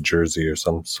kind of a jersey or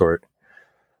some sort.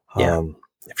 Yeah.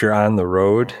 If you're on the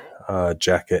road,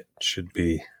 jacket should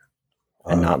be...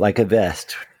 and not like a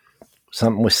vest.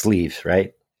 Something with sleeves,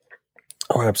 right?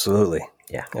 Oh, absolutely.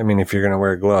 Yeah. I mean, if you're going to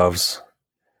wear gloves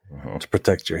to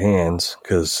protect your hands,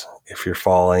 because if you're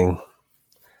falling,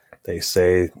 they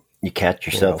say... You catch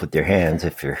yourself with your hands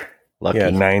if you're lucky. Yeah,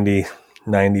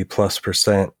 90 plus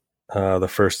 %. The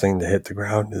first thing to hit the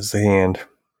ground is the hand.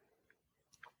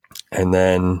 And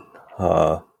then,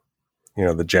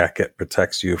 the jacket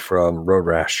protects you from road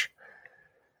rash,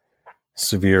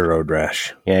 severe road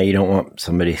rash. Yeah, you don't want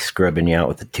somebody scrubbing you out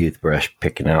with a toothbrush,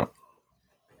 picking out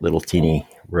little teeny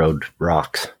road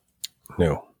rocks.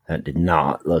 No. That did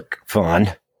not look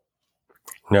fun.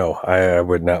 No, I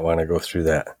would not want to go through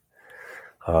that.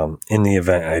 In the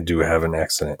event I do have an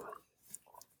accident.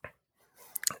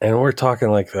 And we're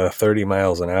talking 30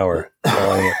 miles an hour.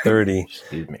 Falling at 30,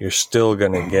 you're still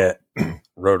going to get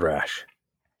road rash.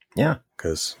 Yeah.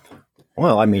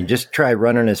 Well, I mean, just try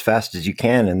running as fast as you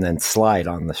can and then slide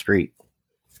on the street.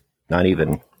 Not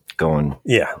even going.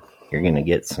 Yeah. You're going to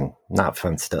get some not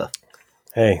fun stuff.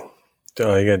 Hey,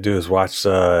 all you got to do is watch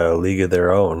League of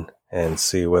Their Own and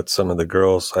see what some of the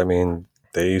girls,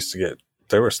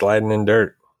 they were sliding in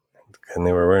dirt and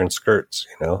they were wearing skirts,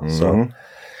 Mm-hmm. So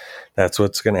that's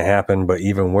what's going to happen, but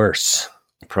even worse.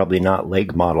 Probably not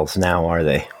leg models now, are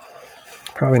they?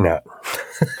 Probably not.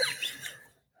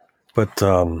 But,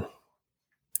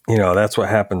 that's what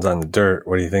happens on the dirt.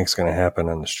 What do you think is going to happen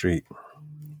on the street?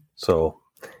 So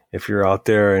if you're out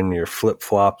there in your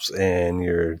flip-flops and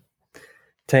your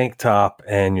tank top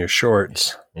and your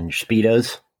shorts. And your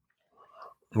Speedos.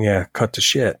 Yeah, cut to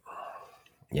shit.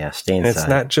 Yeah, stay inside. And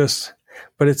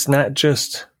it's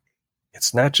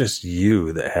not just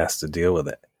you that has to deal with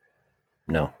it.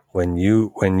 No. When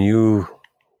you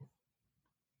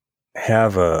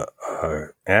have a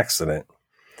accident,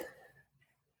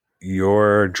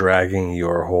 you're dragging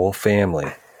your whole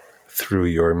family through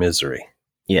your misery.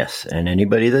 Yes, and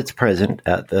anybody that's present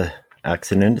at the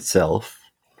accident itself.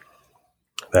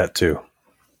 That too.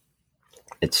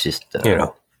 It's just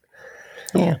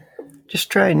Yeah. Just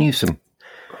try and use some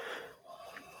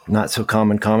not so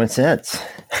common sense.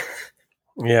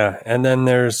 Yeah, and then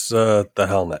there's the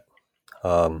helmet.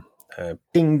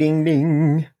 Ding, ding,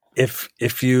 ding.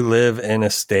 If you live in a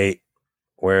state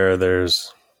where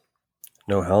there's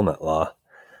no helmet law,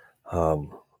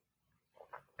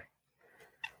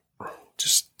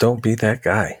 just don't be that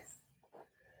guy.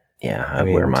 Yeah, I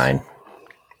wear mine.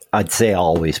 I'd say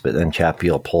always, but then Chappie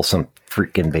will pull some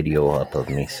freaking video up of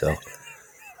me, so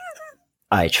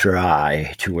I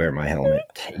try to wear my helmet,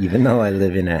 even though I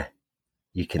live in a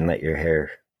you can let your hair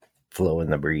flow in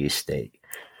the breeze state.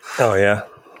 Oh, yeah?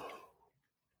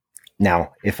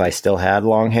 Now, if I still had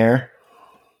long hair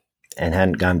and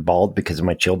hadn't gone bald because of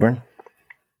my children,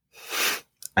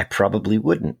 I probably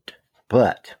wouldn't.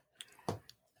 But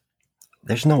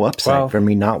there's no upside for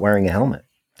me not wearing a helmet.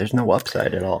 There's no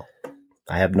upside at all.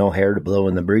 I have no hair to blow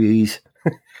in the breeze.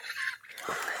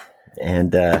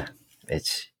 And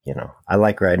it's, I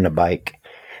like riding a bike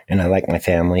and I like my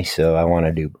family, so I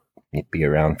want to be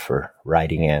around for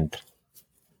riding and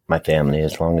my family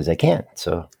as long as I can.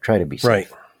 So try to be safe. Right.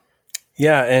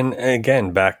 Yeah. And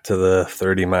again, back to the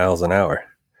 30 miles an hour.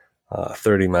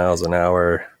 30 miles an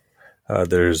hour,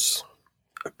 there's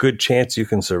a good chance you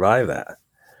can survive that.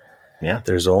 Yeah.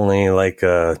 There's only like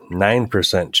a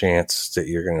 9% chance that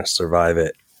you're going to survive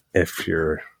it if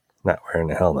you're not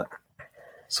wearing a helmet.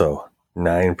 So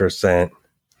 9%,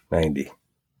 90.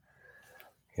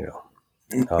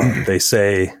 They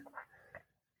say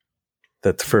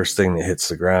that the first thing that hits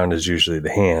the ground is usually the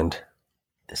hand.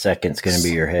 The second's going to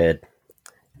be your head.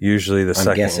 Usually the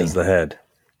second guessing. is the head.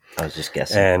 I was just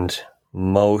guessing. And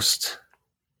most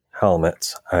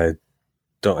helmets, I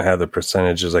don't have the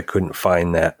percentages. I couldn't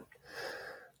find that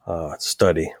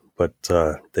study, but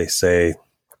they say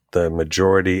the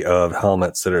majority of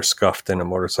helmets that are scuffed in a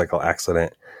motorcycle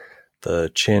accident,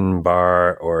 the chin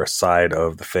bar or side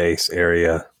of the face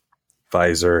area,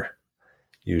 visor,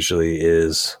 usually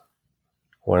is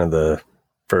one of the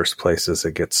first places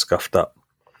it gets scuffed up.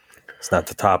 It's not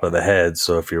the top of the head,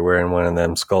 so if you're wearing one of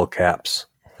them skull caps,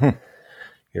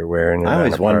 you're wearing it. I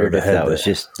always wondered if that was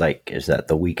just like, is that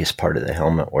the weakest part of the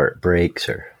helmet where it breaks,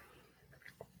 or?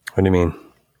 What do you mean?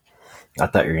 I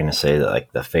thought you were going to say that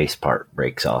like the face part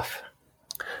breaks off.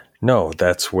 No,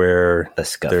 that's where The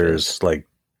scuff there's is. like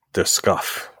the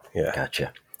scuff. Yeah.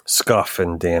 Gotcha. Scuff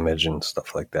and damage and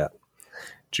stuff like that.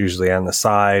 It's usually on the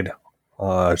side,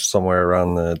 somewhere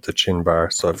around the chin bar.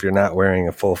 So if you're not wearing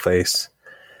a full face,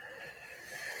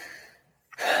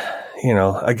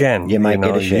 again, You might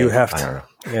get a shave. you have I don't know.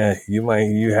 to, yeah,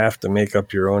 you have to make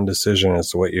up your own decision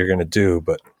as to what you're going to do.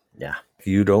 But Yeah. if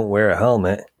you don't wear a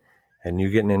helmet and you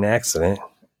get in an accident,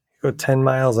 you go 10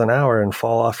 miles an hour and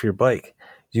fall off your bike.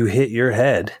 You hit your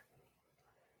head.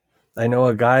 I know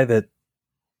a guy that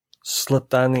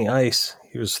slipped on the ice.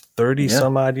 He was 30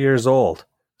 some odd years old.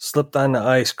 Slipped on the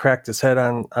ice, cracked his head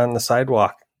on the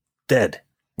sidewalk, dead.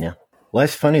 Yeah.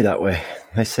 Life's funny that way.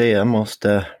 They say most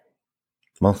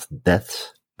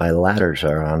deaths by ladders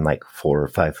are on like 4 or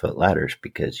 5 foot ladders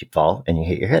because you fall and you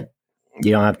hit your head.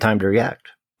 You don't have time to react.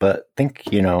 But think,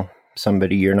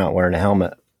 somebody, you're not wearing a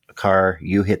helmet, a car,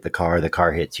 you hit the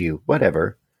car hits you,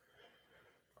 whatever.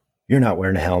 You're not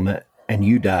wearing a helmet and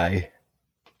you die.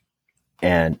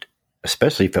 And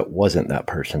especially if it wasn't that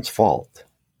person's fault,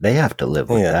 they have to live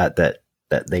with that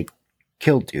they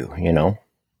killed you,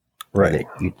 Right.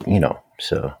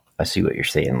 So I see what you're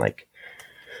saying. Like,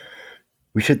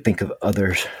 we should think of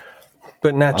others,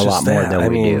 But not a just lot more that. than I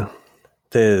we mean,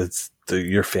 do.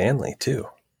 your family too.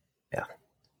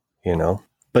 Yeah.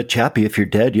 But Chappie, if you're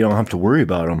dead, you don't have to worry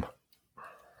about them.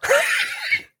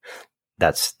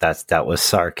 That was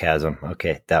sarcasm.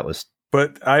 Okay,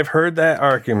 But I've heard that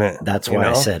argument. that's why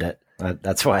I said it.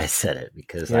 That's why I said it,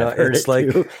 because I've heard it's it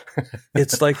like too.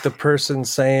 it's like the person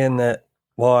saying that,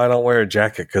 well, I don't wear a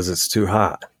jacket because it's too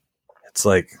hot. It's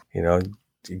like, you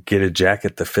get a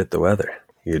jacket to fit the weather.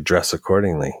 You dress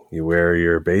accordingly. You wear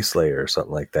your base layer or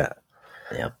something like that.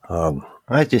 Yeah.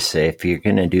 I just say, if you're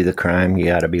going to do the crime, you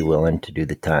got to be willing to do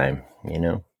the time,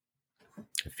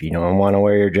 If you don't want to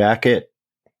wear your jacket,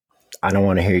 I don't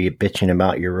want to hear you bitching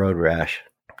about your road rash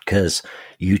because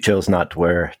you chose not to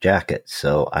wear a jacket.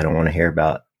 So I don't want to hear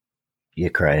about you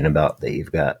crying about that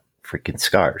you've got freaking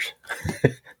scars.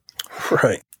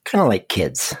 Right. Kind of like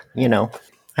kids,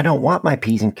 I don't want my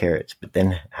peas and carrots, but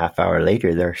then half hour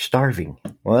later, they're starving.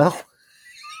 Well,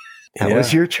 that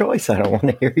was your choice. I don't want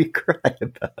to hear you cry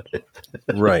about it.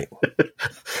 Right.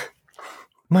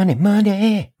 Money,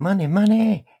 money, money,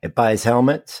 money. It buys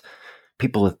helmets.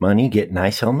 People with money get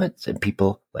nice helmets, and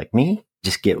people like me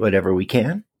just get whatever we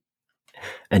can.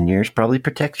 And yours probably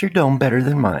protects your dome better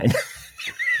than mine.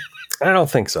 I don't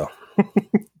think so.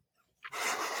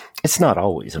 It's not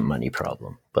always a money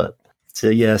problem, but so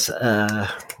yes,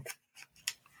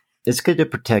 it's good to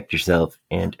protect yourself,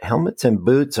 and helmets and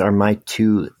boots are my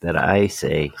two that I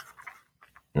say,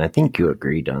 and I think you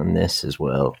agreed on this as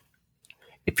well.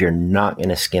 If you're not going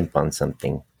to skimp on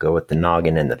something, go with the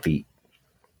noggin and the feet,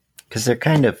 because they're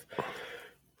kind of,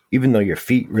 even though your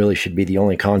feet really should be the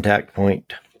only contact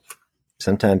point,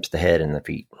 sometimes the head and the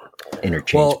feet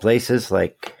interchange places,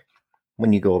 like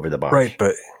when you go over the bar. Right,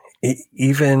 but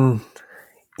even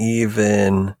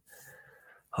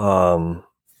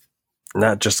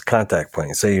not just contact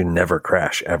point. Say you never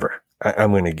crash ever.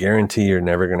 I'm going to guarantee you're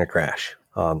never going to crash.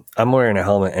 I'm wearing a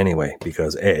helmet anyway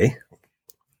because I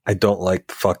don't like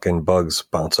the fucking bugs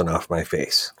bouncing off my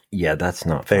face. Yeah, that's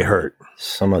not They fun. hurt.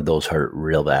 Some of those hurt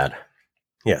real bad.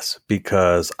 Yes,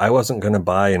 because I wasn't going to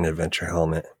buy an adventure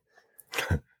helmet,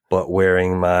 but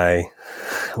wearing my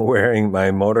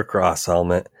motocross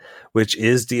helmet, which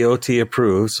is DOT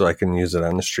approved, so I can use it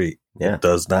on the street. Yeah. It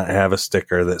does not have a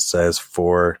sticker that says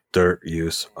for dirt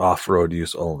use, off-road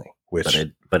use only, which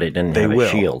but it didn't they have a will.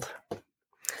 shield.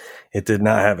 It did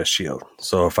not have a shield.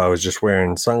 So if I was just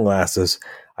wearing sunglasses,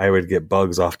 I would get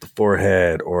bugs off the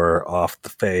forehead or off the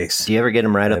face. Do you ever get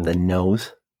them right up the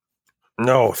nose?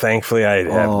 No, thankfully I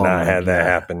have not had that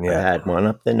happen yet. I had one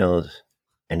up the nose,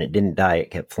 and it didn't die.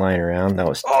 It kept flying around. That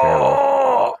was terrible.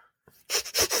 Oh!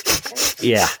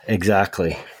 Yeah,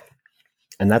 exactly.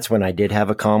 And that's when I did have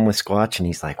a calm with Squatch, and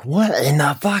he's like, "What in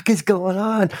the fuck is going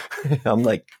on?" I'm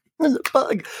like, "There's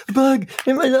a bug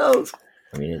in my nose."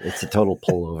 I mean, it's a total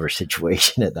pullover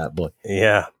situation at that point.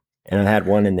 Yeah. And I had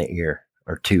one in the ear,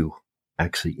 or two,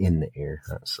 actually in the ear.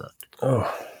 That sucked.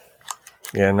 Oh.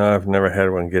 Yeah, no, I've never had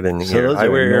one get in the ear. Those I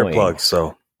are wear annoying. earplugs,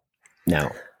 so.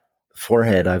 Now,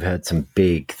 forehead, I've had some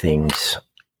big things,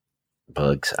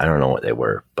 bugs. I don't know what they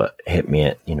were, but hit me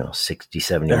at, 60,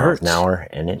 70 miles an hour.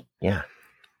 And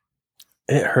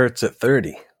it hurts at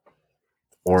 30.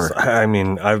 Or so, I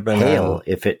mean, I've been hail.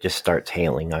 If it just starts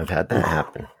hailing, I've had that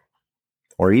happen.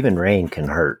 Or even rain can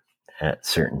hurt at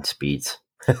certain speeds.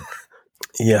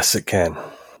 Yes, it can.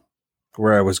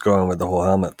 Where I was going with the whole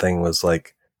helmet thing was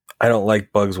like, I don't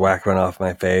like bugs whacking off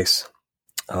my face.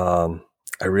 I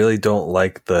really don't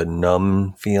like the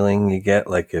numb feeling you get.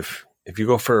 Like if you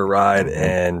go for a ride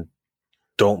and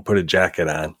don't put a jacket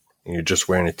on and you're just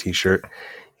wearing a t-shirt,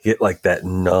 you get like that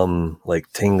numb,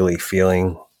 like tingly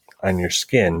feeling on your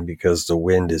skin because the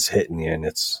wind is hitting you and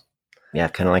it's... Yeah,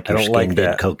 kind of like your skin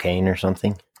did cocaine or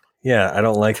something. Yeah, I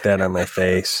don't like that on my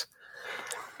face.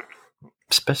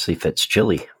 Especially if it's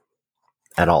chilly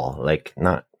at all. Like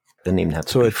doesn't even have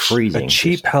to be freezing. A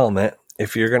cheap helmet,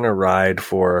 if you're going to ride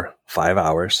for 5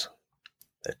 hours,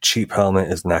 a cheap helmet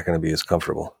is not going to be as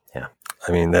comfortable. Yeah.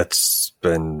 I mean, that's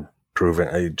been proven.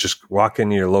 I just walk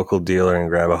into your local dealer and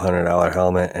grab $100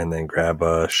 helmet and then grab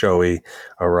a Shoei,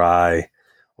 a Rai,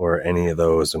 or any of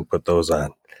those and put those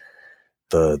on.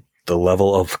 The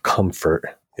level of comfort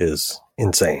is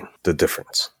insane, the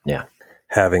difference. Yeah.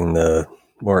 Having the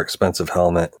more expensive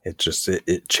helmet, it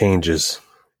changes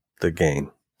the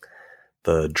game.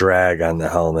 The drag on the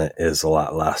helmet is a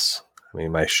lot less. I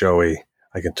mean, my Shoei,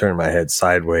 I can turn my head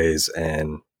sideways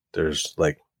and there's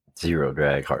like zero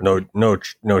drag, hard.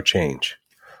 No change.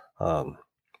 The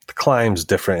climb's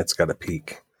different. It's got a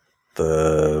peak.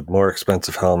 The more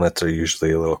expensive helmets are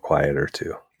usually a little quieter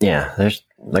too. Yeah, there's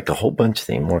like a whole bunch of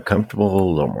things. More comfortable,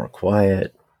 a little more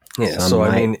quiet. Yeah, some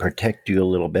might protect you a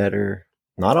little better.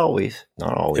 Not always.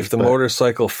 If the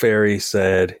motorcycle fairy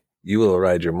said, "You will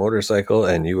ride your motorcycle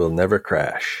and you will never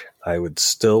crash," I would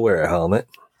still wear a helmet.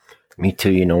 Me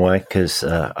too. You know why? Because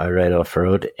I ride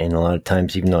off-road, and a lot of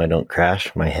times, even though I don't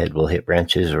crash, my head will hit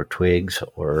branches or twigs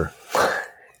or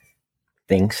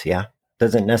things. Yeah.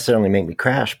 Doesn't necessarily make me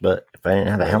crash, but if I didn't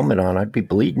have a helmet on, I'd be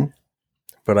bleeding.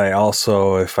 But I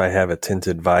also, if I have a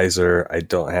tinted visor, I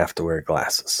don't have to wear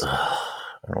glasses. I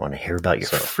don't want to hear about your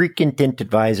freaking tinted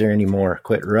visor anymore.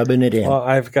 Quit rubbing it in. Well,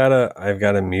 I've got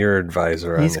a mirrored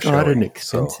visor on the Shoei. He's got an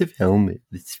expensive helmet.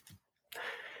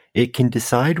 It can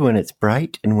decide when it's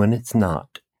bright and when it's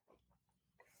not.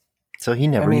 So he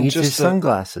never needs his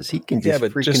sunglasses. He can just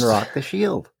freaking rock the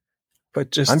shield.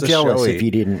 But just I'm jealous Shoei, if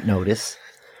you didn't notice.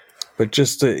 But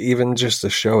even just the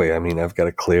Shoei, I mean, I've got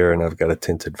a clear and I've got a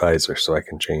tinted visor, so I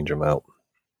can change them out.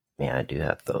 Yeah, I do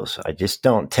have those. I just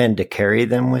don't tend to carry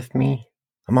them with me.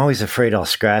 I'm always afraid I'll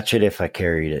scratch it if I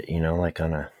carried it, like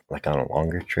on a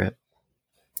longer trip.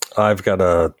 I've got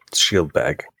a shield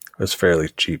bag. It's fairly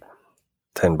cheap,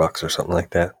 $10 or something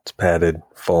like that. It's padded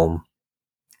foam.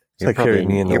 You're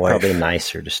probably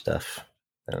nicer to stuff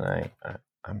than I.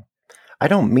 I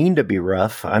don't mean to be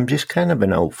rough. I'm just kind of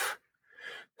an oaf.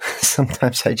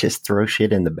 Sometimes I just throw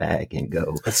shit in the bag and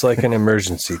go. It's like an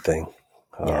emergency thing.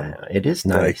 Yeah, it is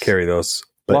nice. I carry those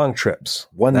long trips.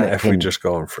 If we're just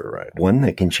going for a ride. One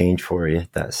that can change for you.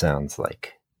 That sounds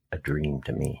like a dream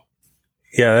to me.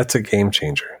 Yeah, that's a game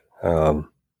changer.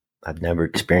 I've never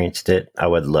experienced it. I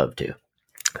would love to.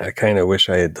 I kind of wish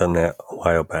I had done that a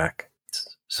while back.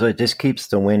 So it just keeps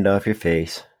the wind off your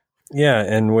face. Yeah,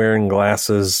 and wearing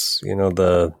glasses,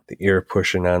 the ear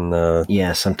pushing on the...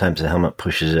 Yeah, sometimes the helmet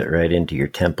pushes it right into your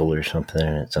temple or something,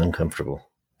 and it's uncomfortable.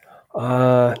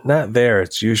 Not there.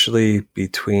 It's usually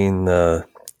behind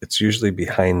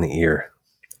the ear.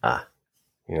 Ah.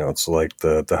 It's like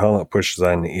the helmet pushes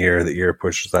on the ear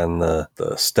pushes on the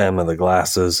stem of the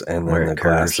glasses, and then the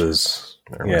glasses...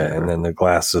 Yeah, and then the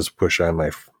glasses push on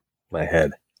my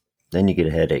head. Then you get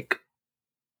a headache.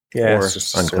 Yeah, it's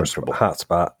just uncomfortable. Hot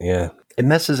spot, yeah. It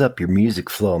messes up your music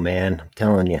flow, man. I'm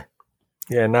telling you.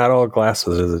 Yeah, not all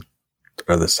glasses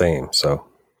are the same, so...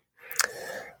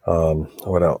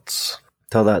 what else?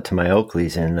 Tell that to my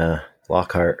Oakleys in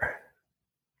Lockhart.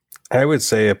 I would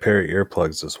say a pair of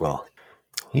earplugs as well.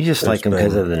 You just like them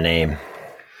because of the name.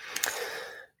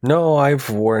 No, I've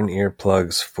worn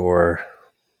earplugs for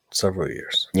several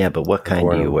years. Yeah, but what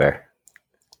kind do you wear?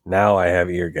 Now I have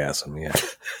eargasm, yeah.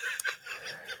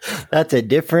 That's a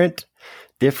different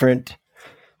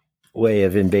way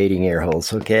of invading ear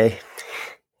holes, okay?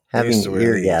 Having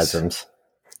eargasms.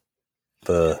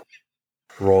 The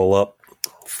roll-up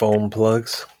foam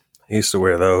plugs. I used to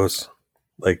wear those,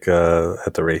 like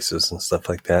at the races and stuff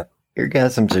like that.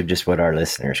 Eargasms are just what our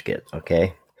listeners get,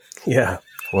 okay? Yeah,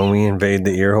 when we invade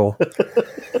the ear hole.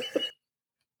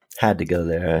 Had to go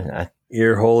there.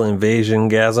 Ear hole invasion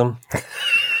gasm.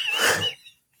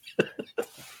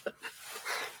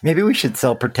 Maybe we should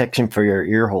sell protection for your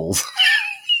ear holes.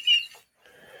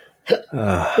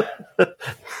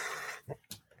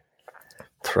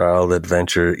 Throttled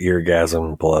Adventure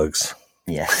eargasm plugs.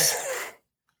 Yes.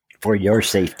 For your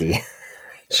safety.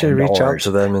 Should reach out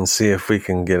to them and see if we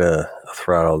can get a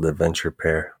Throttled Adventure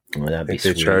pair. Well, that'd be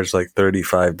sweet. They charge like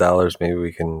 $35. Maybe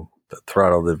we can. The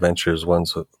Throttled Adventures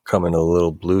ones come in a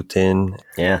little blue tin.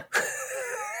 Yeah.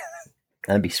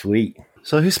 That'd be sweet.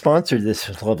 So who sponsored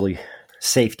this lovely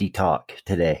safety talk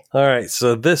today? All right.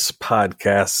 So this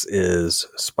podcast is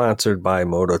sponsored by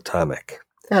Mototomic.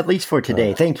 At least for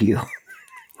today. Thank you.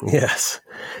 Yes.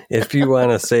 If you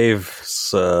want to save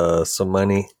some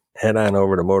money, head on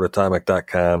over to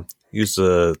mototomic.com. Use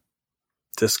the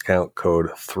discount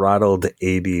code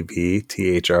THROTTLEDADV,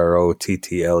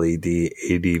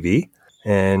 THROTTLEDADV,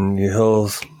 and he'll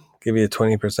give you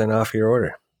 20% off your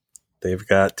order. They've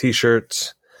got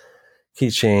t-shirts,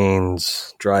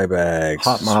 keychains, dry bags,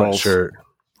 hot models. Sweatshirt.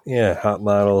 Yeah, hot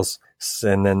models.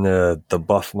 And then the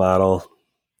buff model.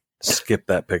 Skip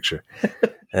that picture.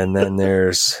 And then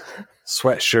there's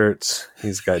sweatshirts.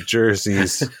 He's got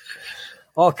jerseys.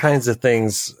 All kinds of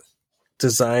things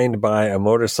designed by a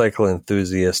motorcycle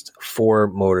enthusiast for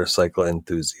motorcycle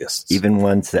enthusiasts. Even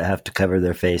ones that have to cover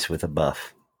their face with a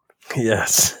buff.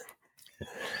 Yes.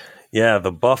 Yeah,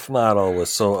 the buff model was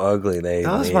so ugly they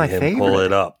made him pull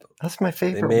it up. That's my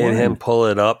favorite They made him pull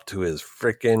it up to his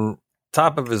freaking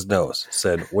top of his nose.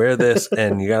 Said, wear this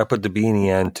and you got to put the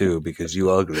beanie on too because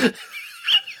you ugly.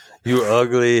 You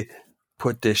ugly.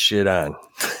 Put this shit on.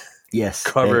 Yes.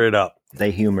 Cover it up. They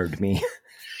humored me.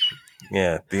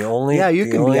 Yeah. You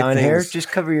can be on here. Just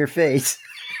cover your face.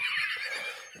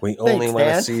 We only want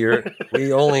to see your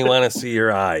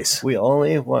eyes. We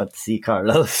only want to see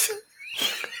Carlos.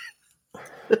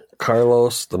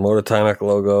 Carlos, the Mototomic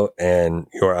logo, and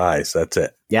your eyes. That's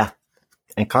it. Yeah.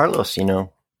 And Carlos,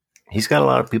 he's got a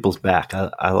lot of people's back.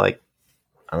 I like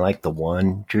the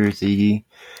one jersey.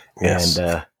 Yes.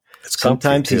 And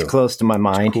sometimes he's close to my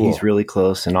mind. Cool. He's really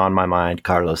close and on my mind.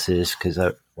 Carlos is, because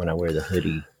when I wear the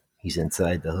hoodie, he's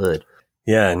inside the hood.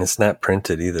 Yeah, and it's not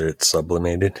printed either. It's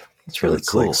sublimated. It's really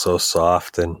cool. Like so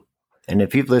soft. And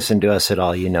if you've listened to us at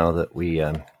all, you know that we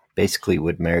basically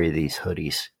would marry these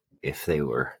hoodies if we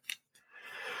were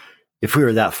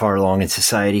that far along in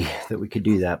society that we could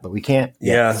do that, but we can't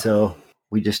yet. Yeah. So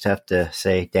we just have to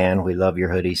say, Dan, we love your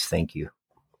hoodies. Thank you.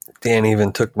 Dan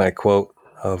even took my quote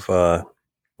of I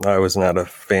was not a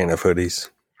fan of hoodies.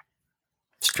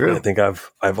 It's true. I think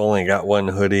I've only got one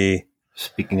hoodie.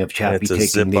 Speaking of Chappie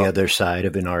taking the other side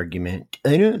of an argument,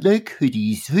 I don't like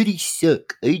hoodies. Hoodies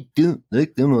suck. I don't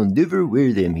like them. I'll never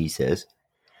wear them, he says.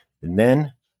 And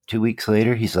then 2 weeks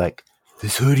later, he's like,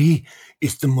 this hoodie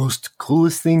is the most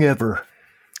coolest thing ever.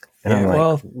 And I'm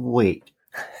like, wait,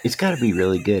 it's got to be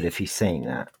really good if he's saying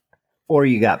that. Or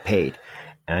you got paid.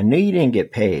 And I knew you didn't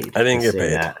get paid. I didn't get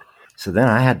paid. That. So then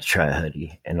I had to try a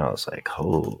hoodie. And I was like,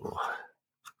 oh,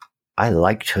 I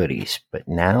liked hoodies. But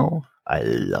now I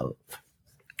love.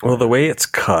 Well, the way it's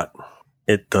cut,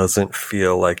 it doesn't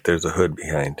feel like there's a hood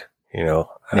behind, I've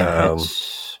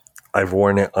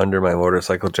worn it under my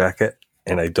motorcycle jacket,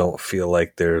 and I don't feel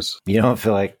like there's... You don't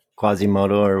feel like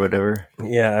Quasimodo or whatever?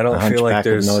 Yeah, I don't feel like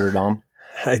there's... Notre Dame?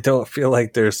 I don't feel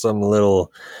like there's some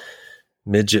little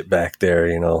midget back there,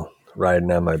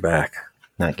 riding on my back.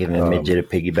 Not giving a midget a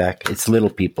piggyback. It's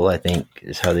little people, I think,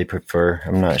 is how they prefer.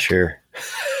 I'm not sure.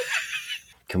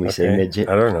 Can we say midget?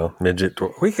 I don't know. Midget.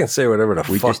 We can say whatever the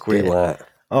fuck we want.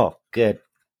 Oh, good.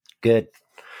 Good.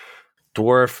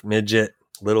 Dwarf, midget,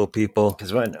 little people.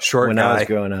 Because when guy, I was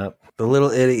growing up. The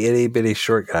little itty bitty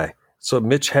short guy. So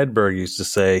Mitch Hedberg used to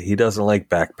say he doesn't like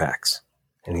backpacks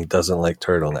and he doesn't like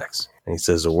turtlenecks. And he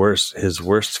says his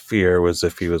worst fear was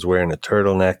if he was wearing a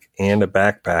turtleneck and a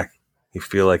backpack, he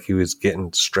feel like he was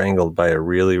getting strangled by a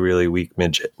really, really weak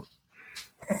midget.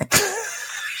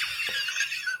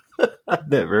 I've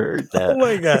never heard that. Oh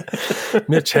my God.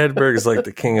 Mitch Hedberg is like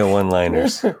the king of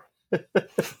one-liners.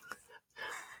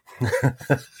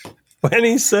 When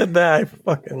he said that, I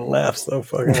fucking laughed so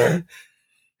fucking hard.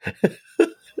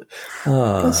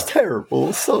 That's terrible.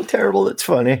 It's so terrible. It's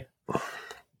funny.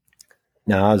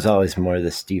 No, I was always more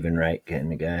the Stephen Wright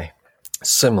kind of guy.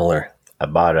 Similar. I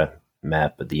bought a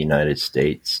map of the United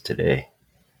States today.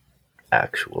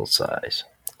 Actual size.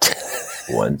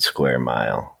 1 square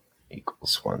mile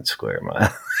equals 1 square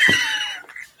mile.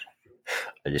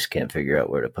 I just can't figure out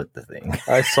where to put the thing.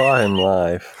 I saw him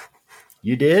live.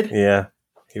 You did? Yeah.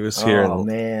 He was here.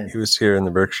 Man. He was here in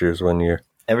the Berkshires one year.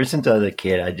 Ever since I was a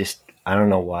kid, I don't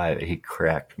know why, but he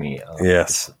cracked me up.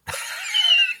 Yes.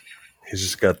 He's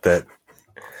just got that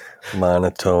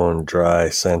monotone, dry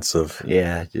sense of...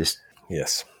 Yeah, just...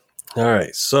 Yes. All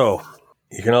right. So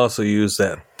you can also use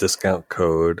that discount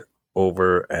code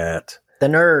over at The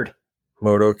Nerd.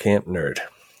 Moto Camp Nerd.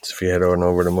 So if you head on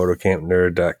over to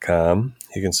motocampnerd.com,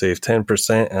 you can save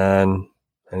 10% on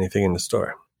anything in the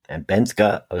store. And Ben's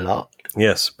got a lot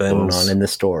Yes, Ben's going on in the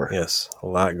store. Yes, a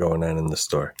lot going on in the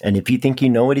store. And if you think you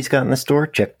know what he's got in the store,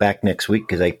 check back next week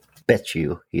because I bet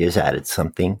you he has added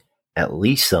something, at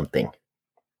least something.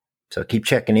 So keep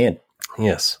checking in.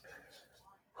 Yes.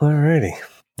 All righty.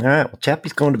 All right. Well,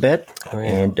 Chappie's going to bed, Oh, yeah.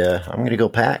 and I'm going to go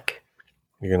pack.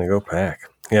 You're going to go pack.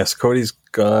 Yes, Cody's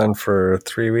gone for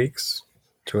 3 weeks,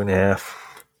 2.5.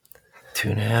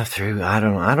 2.5, 3.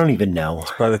 I don't even know.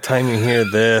 By the time you hear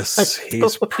this,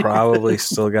 he's probably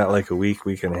still got like a week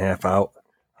and a half out.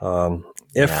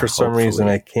 If Yeah, for some reason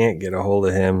hopefully. I can't get a hold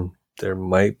of him, there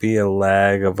might be a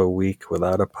lag of a week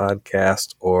without a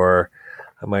podcast, or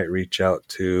I might reach out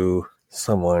to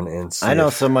someone and see. I know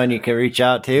someone you can reach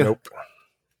out to. Nope.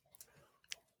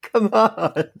 Come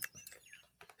on.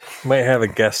 Might have a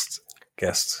guest.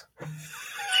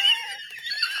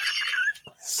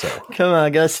 So Come on. I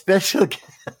got a special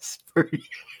guest for you.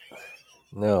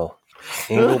 no,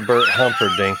 Engelbert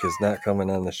Humperdinck is not coming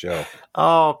on the show.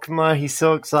 Oh, come on. He's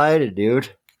so excited, dude.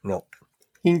 No.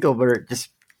 Engelbert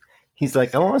he's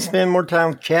like, I want to spend more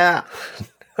time with Chap.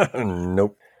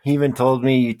 Nope. He even told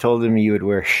me you told him you would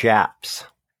wear chaps.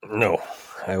 No,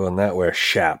 I will not wear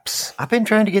chaps. I've been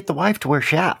trying to get the wife to wear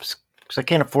chaps because I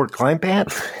can't afford climb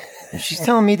pants. And she's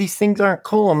telling me these things aren't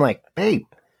cool. I'm like, babe,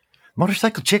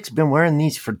 motorcycle chicks have been wearing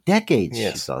these for decades.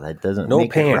 Yes. She's all, that doesn't No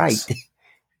make pants. it right.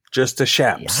 Just the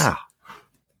chaps. Yeah.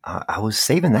 I was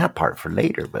saving that part for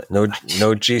later, but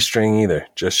No G-string either.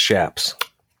 Just chaps.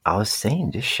 I was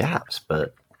saying just chaps,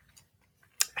 but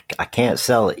I can't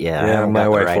sell it yet. I Yeah, haven't my got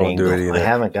the wife right won't do angle. it either. I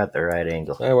haven't got the right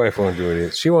angle. My wife won't do it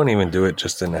either. She won't even do it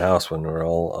just in the house when we're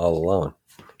all alone.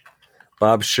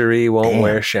 Bob Cherie won't Damn.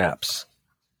 wear chaps.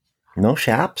 No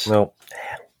chaps? Nope.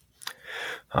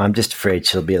 I'm just afraid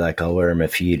she'll be like, I'll wear them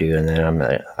if you do. And then I'm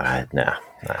like, all right, nah.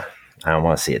 I don't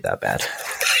want to see it that bad.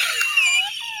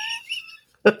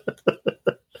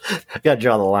 Got to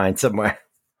draw the line somewhere.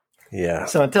 Yeah.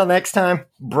 So until next time,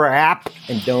 brap,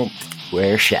 and don't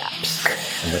wear chaps.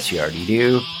 Unless you already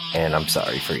do, and I'm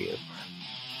sorry for you.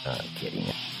 I'm kidding.